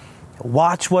notoriety.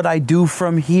 Watch what I do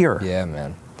from here. Yeah,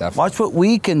 man. Definitely. Watch what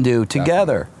we can do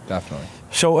together. Definitely.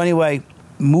 So anyway,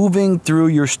 moving through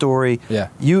your story,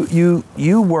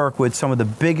 you work with some of the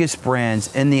biggest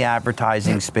brands in the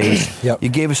advertising space. Yep. You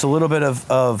gave us a little bit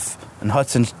of and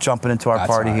Hudson's jumping into our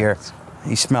party here.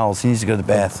 He smells. He needs to go to the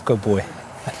bath. Good boy.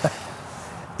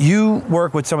 You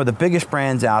work with some of the biggest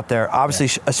brands out there,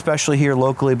 obviously, especially here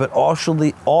locally, but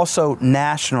also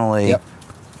nationally.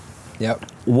 Yep.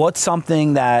 What's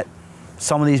something that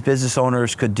some of these business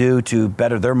owners could do to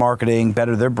better their marketing,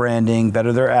 better their branding,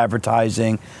 better their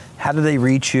advertising? How do they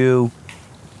reach you?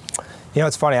 You know,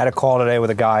 it's funny. I had a call today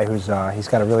with a guy who's he's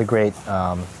got a really great,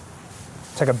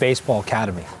 it's like a baseball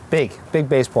academy, big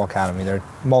baseball academy. They're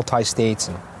multi-states,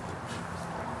 and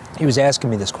he was asking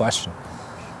me this question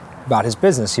about his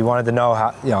business. He wanted to know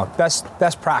how,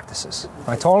 best practices.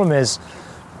 What I told him is,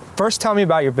 first tell me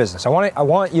about your business. I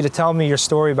want you to tell me your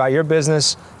story about your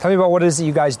business. Tell me about what it is that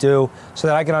you guys do so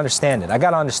that I can understand it. I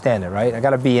got to understand it, right? I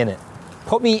got to be in it.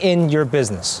 Put me in your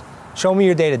business. Show me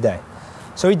your day-to-day.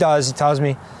 So he does. He tells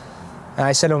me. And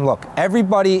I said to him, look,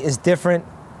 everybody is different,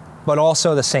 but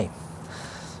also the same.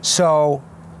 So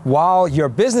while your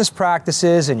business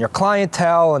practices and your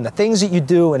clientele and the things that you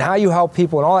do and how you help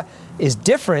people and all that is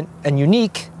different and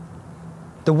unique,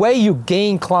 the way you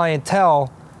gain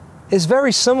clientele is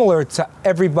very similar to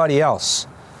everybody else.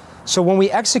 So when we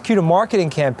execute a marketing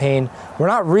campaign, we're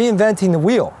not reinventing the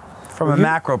wheel. From a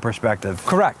macro perspective.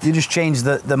 Correct. You just change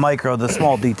the micro, the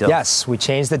small details. Yes, we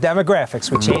change the demographics,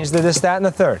 we change the this, that, and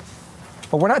the third.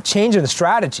 But we're not changing the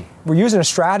strategy. We're using a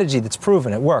strategy that's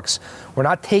proven, it works. We're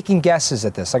not taking guesses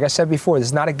at this. Like I said before, this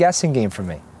is not a guessing game for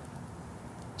me.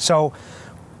 So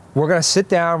we're gonna sit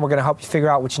down, we're gonna help you figure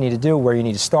out what you need to do, where you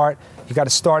need to start. You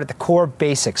gotta start at the core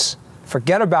basics.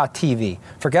 Forget about TV,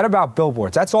 forget about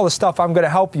billboards. That's all the stuff I'm gonna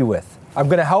help you with. I'm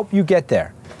gonna help you get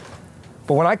there.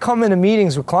 But when I come into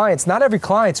meetings with clients, not every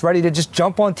client's ready to just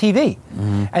jump on TV.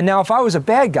 And now if I was a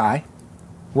bad guy,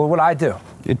 what would I do?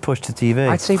 You'd push to TV.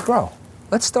 I'd say, bro,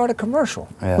 let's start a commercial.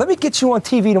 Yeah. Let me get you on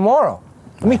TV tomorrow.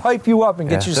 Let me hype you up and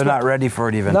get you. They're not ready for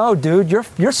it even. No, dude,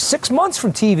 you're 6 months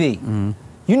from TV.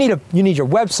 You need your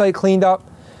website cleaned up.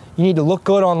 You need to look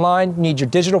good online. You need your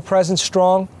digital presence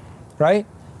strong, right?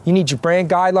 You need your brand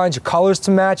guidelines, your colors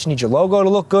to match. You need your logo to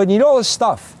look good. You need all this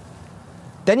stuff.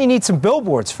 Then you need some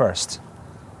billboards first.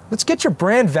 Let's get your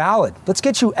brand valid. Let's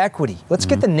get you equity. Let's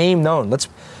get the name known.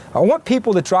 I want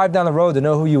people that drive down the road to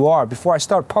know who you are before I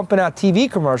start pumping out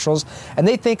TV commercials and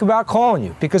they think about calling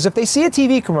you. Because if they see a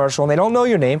TV commercial and they don't know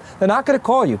your name, they're not going to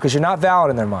call you because you're not valid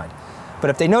in their mind. But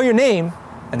if they know your name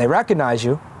and they recognize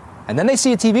you and then they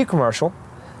see a TV commercial,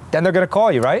 then they're going to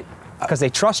call you, right? Because they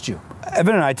trust you.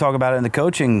 Evan and I talk about it in the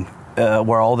coaching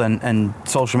world and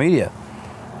social media.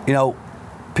 You know,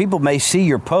 people may see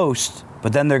your post,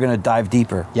 but then they're going to dive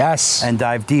deeper. Yes. And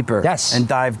dive deeper. Yes. And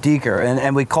dive deeper.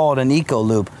 And we call it an eco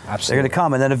loop. Absolutely. They're going to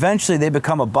come, and then eventually they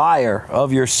become a buyer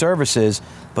of your services,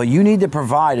 but you need to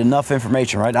provide enough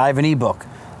information, right? I have an ebook.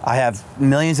 I have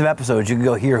millions of episodes. You can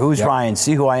go here, who's Ryan,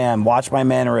 see who I am, watch my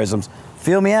mannerisms,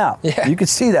 feel me out. Yeah. You can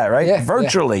see that, right? Yeah.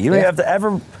 Virtually. You don't have to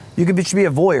ever, you can just be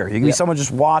a voyeur. You can be someone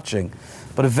just watching.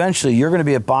 But eventually, you're going to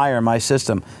be a buyer in my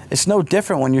system. It's no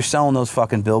different when you're selling those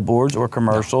fucking billboards or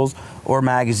commercials or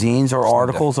magazines or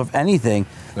articles of anything.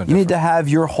 You need to have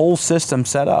your whole system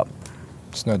set up.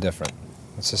 It's no different.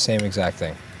 It's the same exact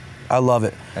thing. I love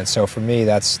it. And so for me,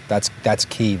 that's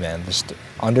key, man. Just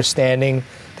understanding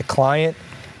the client,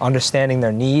 understanding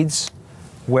their needs,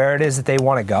 where it is that they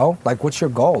want to go. Like, what's your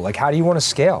goal? Like, how do you want to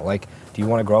scale? Like, do you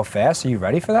want to grow fast? Are you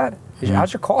ready for that?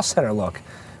 How's your call center look?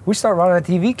 We start running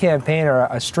a TV campaign or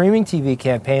a streaming TV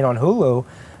campaign on Hulu. I mean,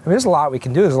 there's a lot we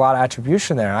can do. There's a lot of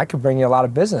attribution there. I could bring you a lot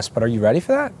of business, but are you ready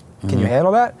for that? Can you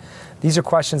handle that? These are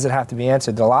questions that have to be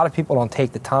answered. A lot of people don't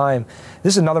take the time.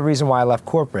 This is another reason why I left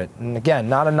corporate. And again,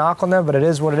 not a knock on them, but it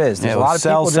is what it is. There's a lot of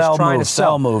people just trying to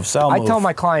sell. I tell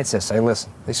my clients this. I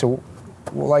listen. They say, well,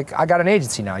 like, I got an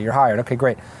agency now. You're hired. Okay,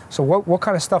 great. So what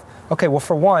kind of stuff? Okay, well,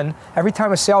 for one, every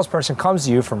time a salesperson comes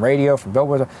to you from radio, from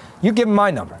billboards, you give them my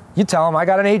number. You tell them I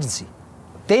got an agency.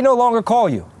 They no longer call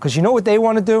you because you know what they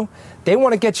want to do? They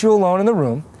want to get you alone in the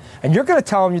room, and you're going to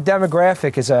tell them your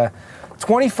demographic is a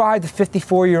 25 to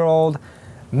 54-year-old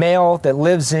male that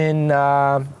lives in,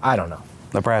 I don't know.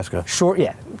 Nebraska. Sure,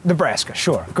 yeah, Nebraska,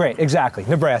 sure. Great, exactly,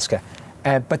 Nebraska.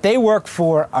 But they work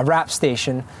for a rap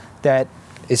station that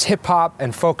is hip-hop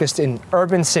and focused in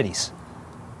urban cities.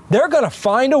 They're going to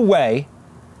find a way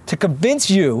to convince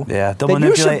you that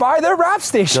you should buy their rap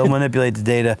station. They'll manipulate the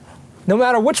data. No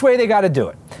matter which way they got to do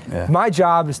it. Yeah. My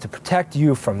job is to protect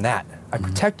you from that. I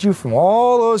protect you from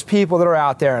all those people that are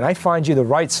out there, and I find you the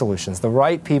right solutions, the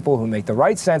right people who make the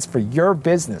right sense for your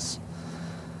business.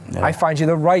 Yeah. I find you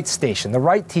the right station, the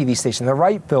right TV station, the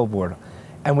right billboard,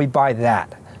 and we buy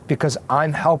that because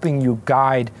I'm helping you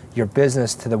guide your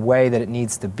business to the way that it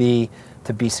needs to be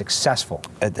successful.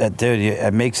 Dude,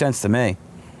 it makes sense to me.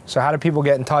 So how do people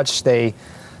get in touch?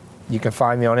 You can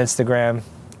find me on Instagram,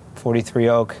 43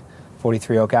 Oak.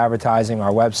 43 Oak Advertising, our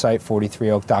website,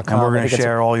 43oak.com. And we're going to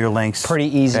share all your links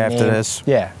pretty easy after name. this.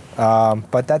 Yeah.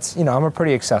 But that's, I'm a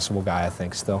pretty accessible guy, I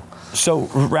think, still. So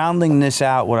rounding this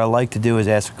out, what I like to do is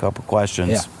ask a couple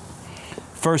questions. Yeah.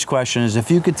 First question is,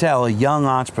 if you could tell a young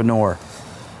entrepreneur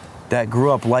that grew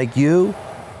up like you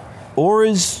or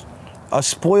is a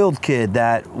spoiled kid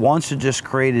that wants to just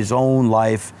create his own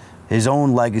life, his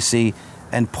own legacy,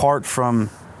 and part from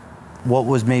what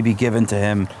was maybe given to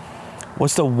him,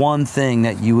 what's the one thing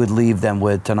that you would leave them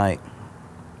with tonight?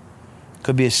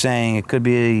 Could be a saying, it could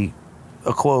be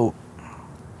a quote.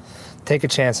 Take a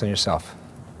chance on yourself.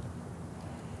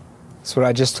 That's what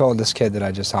I just told this kid that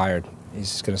I just hired.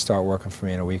 He's going to start working for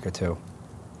me in a week or two.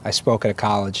 I spoke at a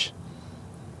college.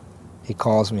 He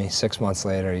calls me 6 months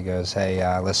later. He goes,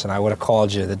 hey, listen, I would have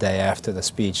called you the day after the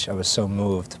speech. I was so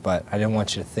moved, but I didn't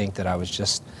want you to think that I was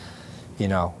just,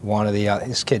 one of the other.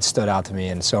 This kid stood out to me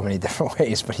in so many different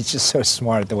ways, but he's just so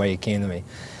smart at the way he came to me.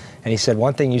 And he said,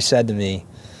 one thing you said to me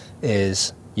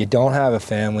is, you don't have a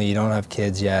family, you don't have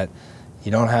kids yet,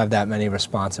 you don't have that many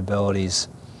responsibilities.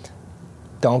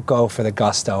 Don't go for the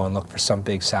gusto and look for some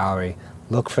big salary.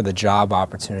 Look for the job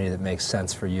opportunity that makes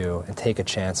sense for you and take a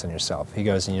chance on yourself. He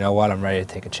goes, and you know what? I'm ready to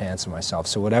take a chance on myself.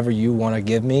 So whatever you want to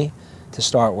give me to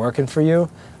start working for you,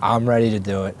 I'm ready to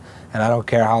do it. And I don't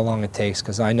care how long it takes,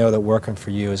 because I know that working for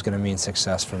you is going to mean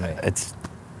success for me.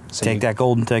 Take that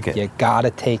golden ticket. You got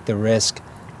to take the risk.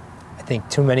 I think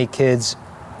too many kids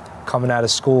coming out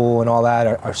of school and all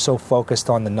that are so focused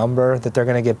on the number that they're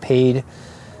going to get paid.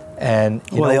 And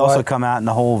they also come out in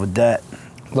the hole of a debt.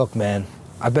 Look, man,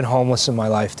 I've been homeless in my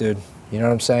life, dude. You know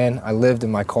what I'm saying? I lived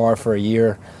in my car for a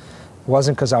year. It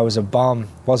wasn't because I was a bum.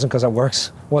 It wasn't because I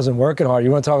wasn't working hard.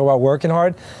 You want to talk about working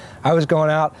hard? I was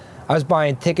going out. I was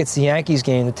buying tickets to the Yankees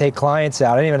game to take clients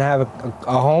out. I didn't even have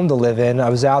a home to live in. I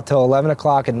was out till 11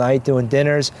 o'clock at night doing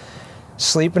dinners,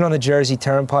 sleeping on the Jersey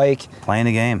Turnpike. Playing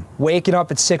the game. Waking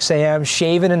up at 6 a.m.,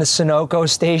 shaving in the Sunoco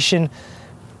station,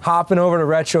 hopping over to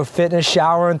Retro Fitness,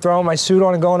 showering, throwing my suit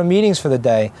on and going to meetings for the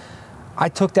day. I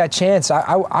took that chance.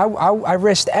 I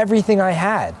risked everything I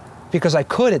had because I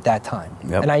could at that time.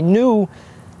 Yep. And I knew,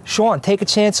 Sean, take a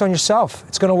chance on yourself.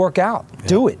 It's going to work out. Yep.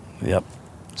 Do it. Yep.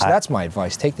 So that's my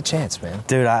advice. Take the chance, man.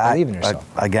 Dude, believe in yourself.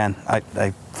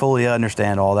 I fully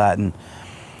understand all that. And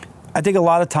I think a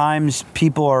lot of times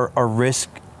people are risk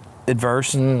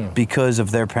adverse because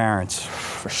of their parents.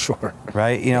 For sure.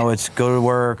 Right? It's go to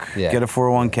work, get a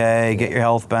 401k, get your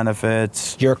health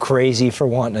benefits. You're crazy for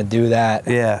wanting to do that.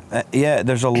 Yeah.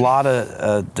 There's a lot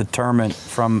of deterrent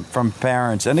from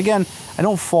parents. And again, I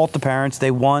don't fault the parents.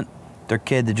 They want their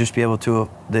kid to just be able to,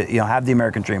 have the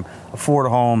American dream, afford a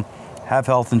home, have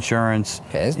health insurance.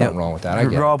 Okay, there's nothing wrong with that. I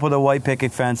get grow it. up with a white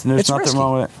picket fence, and there's nothing risky.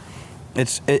 wrong with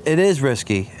it. It is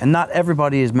risky, and not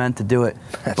everybody is meant to do it.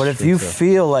 That's but if true, you too.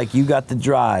 feel like you got the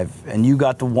drive, and you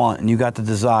got the want, and you got the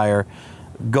desire,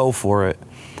 go for it.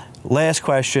 Last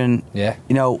question. Yeah.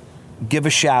 Give a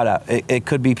shout out. It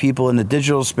could be people in the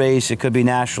digital space. It could be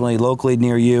nationally, locally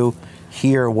near you,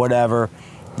 here, whatever.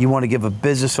 You want to give a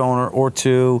business owner or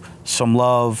two some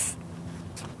love,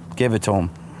 give it to them.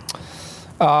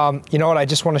 You know what? I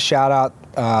just want to shout out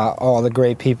all the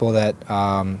great people that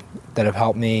have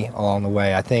helped me along the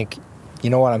way. I think, you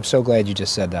know what? I'm so glad you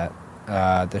just said that.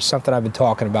 There's something I've been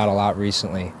talking about a lot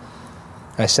recently.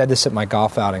 I said this at my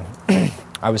golf outing.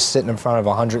 I was sitting in front of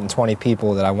 120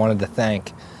 people that I wanted to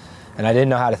thank, and I didn't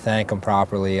know how to thank them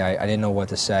properly. I didn't know what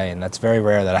to say, and that's very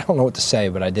rare that I don't know what to say,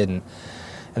 but I didn't.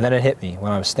 And then it hit me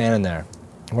when I was standing there.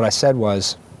 What I said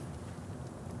was,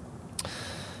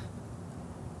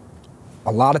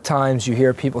 a lot of times you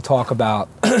hear people talk about,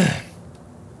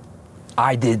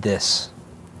 I did this,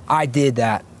 I did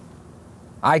that,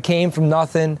 I came from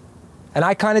nothing, and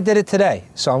I kind of did it today.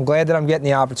 So I'm glad that I'm getting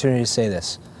the opportunity to say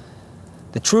this.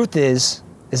 The truth is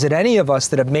that any of us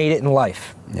that have made it in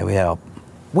life, Yeah, we help.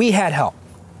 we had help.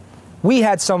 We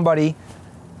had somebody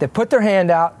that put their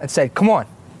hand out and said, come on,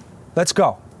 let's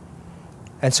go.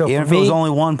 And so Even for if me, it was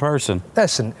only one person.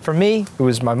 listen, for me, it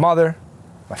was my mother,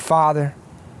 my father,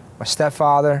 my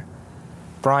stepfather,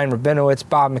 Brian Rabinowitz,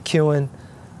 Bob McEwen.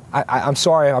 I'm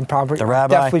sorry, I'm probably The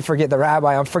rabbi. definitely forget the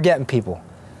rabbi. I'm forgetting people.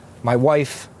 My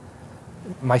wife,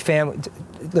 my family.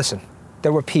 Listen,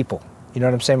 there were people. You know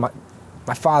what I'm saying?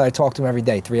 My father, I talk to him every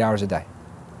day, 3 hours a day.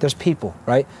 There's people,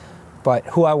 right? But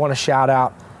who I want to shout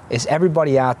out is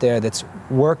everybody out there that's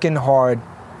working hard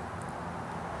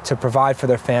to provide for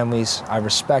their families. I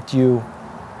respect you.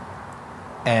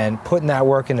 And putting that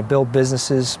work in to build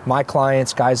businesses. My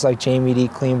clients, guys like Jamie D,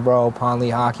 Clean Bro, Pond Lee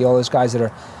Hockey, all those guys that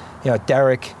are,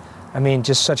 Derek. I mean,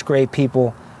 just such great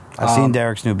people. I've seen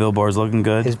Derek's new billboards looking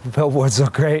good. His billboards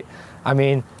look great. I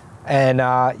mean, and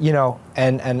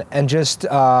just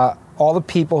all the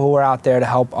people who are out there to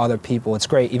help other people. It's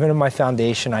great. Even in my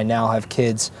foundation, I now have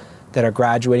kids that are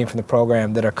graduating from the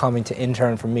program that are coming to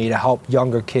intern for me to help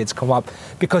younger kids come up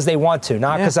because they want to,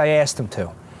 not because I asked them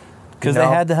to. Because they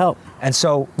had to help. And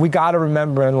so we got to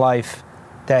remember in life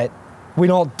that we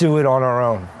don't do it on our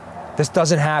own. This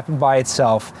doesn't happen by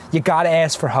itself. You got to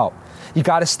ask for help. You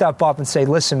got to step up and say,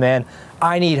 listen, man,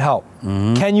 I need help.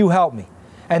 Mm-hmm. Can you help me?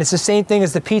 And it's the same thing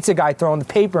as the pizza guy throwing the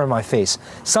paper in my face.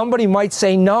 Somebody might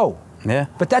say no. Yeah.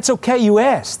 But that's okay, you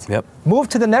asked. Yep. Move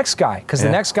to the next guy, because Yeah.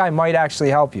 the next guy might actually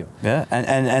help you. Yeah,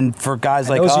 and for guys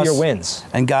And like those us, are your wins.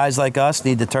 and guys like us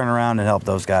need to turn around and help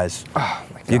those guys. Oh,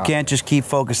 my God. You can't just keep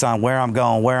focused on where I'm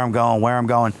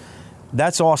going.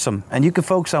 That's awesome. And you can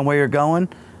focus on where you're going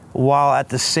while at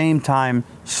the same time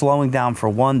slowing down for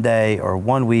one day or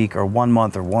 1 week or 1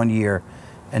 month or 1 year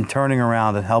and turning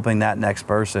around and helping that next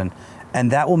person.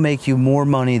 And that will make you more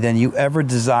money than you ever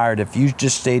desired if you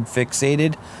just stayed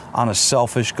fixated on a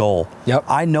selfish goal. Yep.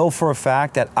 I know for a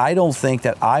fact that I don't think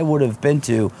that I would have been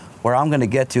to where I'm going to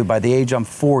get to by the age I'm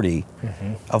 40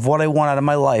 of what I want out of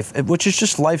my life, which is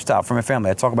just lifestyle for my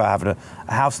family. I talk about having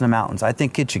a house in the mountains. I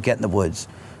think kids should get in the woods,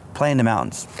 play in the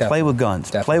mountains, Definitely. play with guns,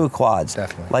 Definitely. play with quads,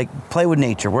 Definitely. like play with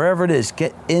nature, wherever it is,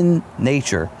 get in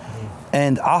nature.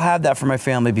 And I'll have that for my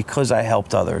family because I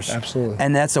helped others. Absolutely.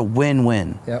 And that's a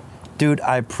win-win. Yep. Dude,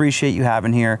 I appreciate you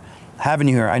having you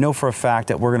here. I know for a fact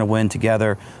that we're going to win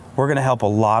together. We're going to help a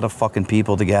lot of fucking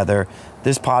people together.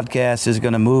 This podcast is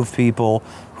going to move people.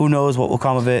 Who knows what will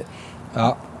come of it?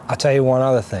 I'll tell you one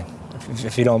other thing,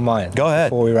 if you don't mind. Go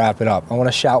ahead. Before we wrap it up, I want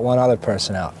to shout one other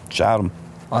person out. Shout them.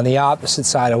 On the opposite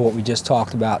side of what we just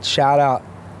talked about, shout out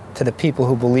to the people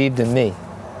who believed in me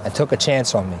and took a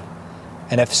chance on me.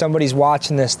 And if somebody's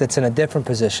watching this that's in a different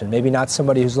position, maybe not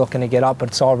somebody who's looking to get up, but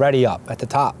it's already up at the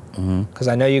top. Because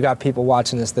I know you got people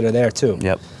watching this that are there too.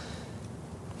 Yep.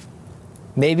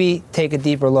 Maybe take a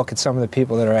deeper look at some of the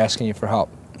people that are asking you for help.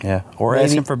 Yeah. Or Maybe-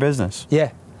 asking for business.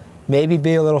 Yeah. Maybe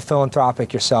be a little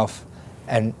philanthropic yourself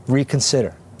and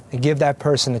reconsider and give that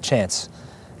person a chance.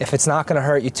 If it's not going to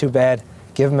hurt you too bad,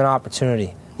 give them an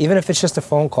opportunity. Even if it's just a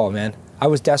phone call, man. I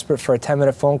was desperate for a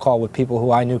 10-minute phone call with people who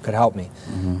I knew could help me.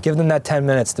 Give them that 10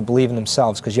 minutes to believe in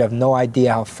themselves, because you have no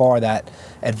idea how far that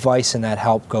advice and that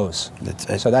help goes.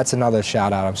 So that's another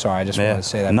shout out. I'm sorry, I just wanted to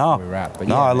say that No. before we wrap. But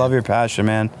no, yeah, I man. love your passion,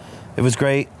 man. It was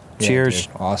great. Yeah, Cheers.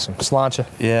 dude. Awesome. Sláinte.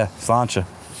 Yeah, sláinte.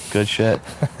 Good shit.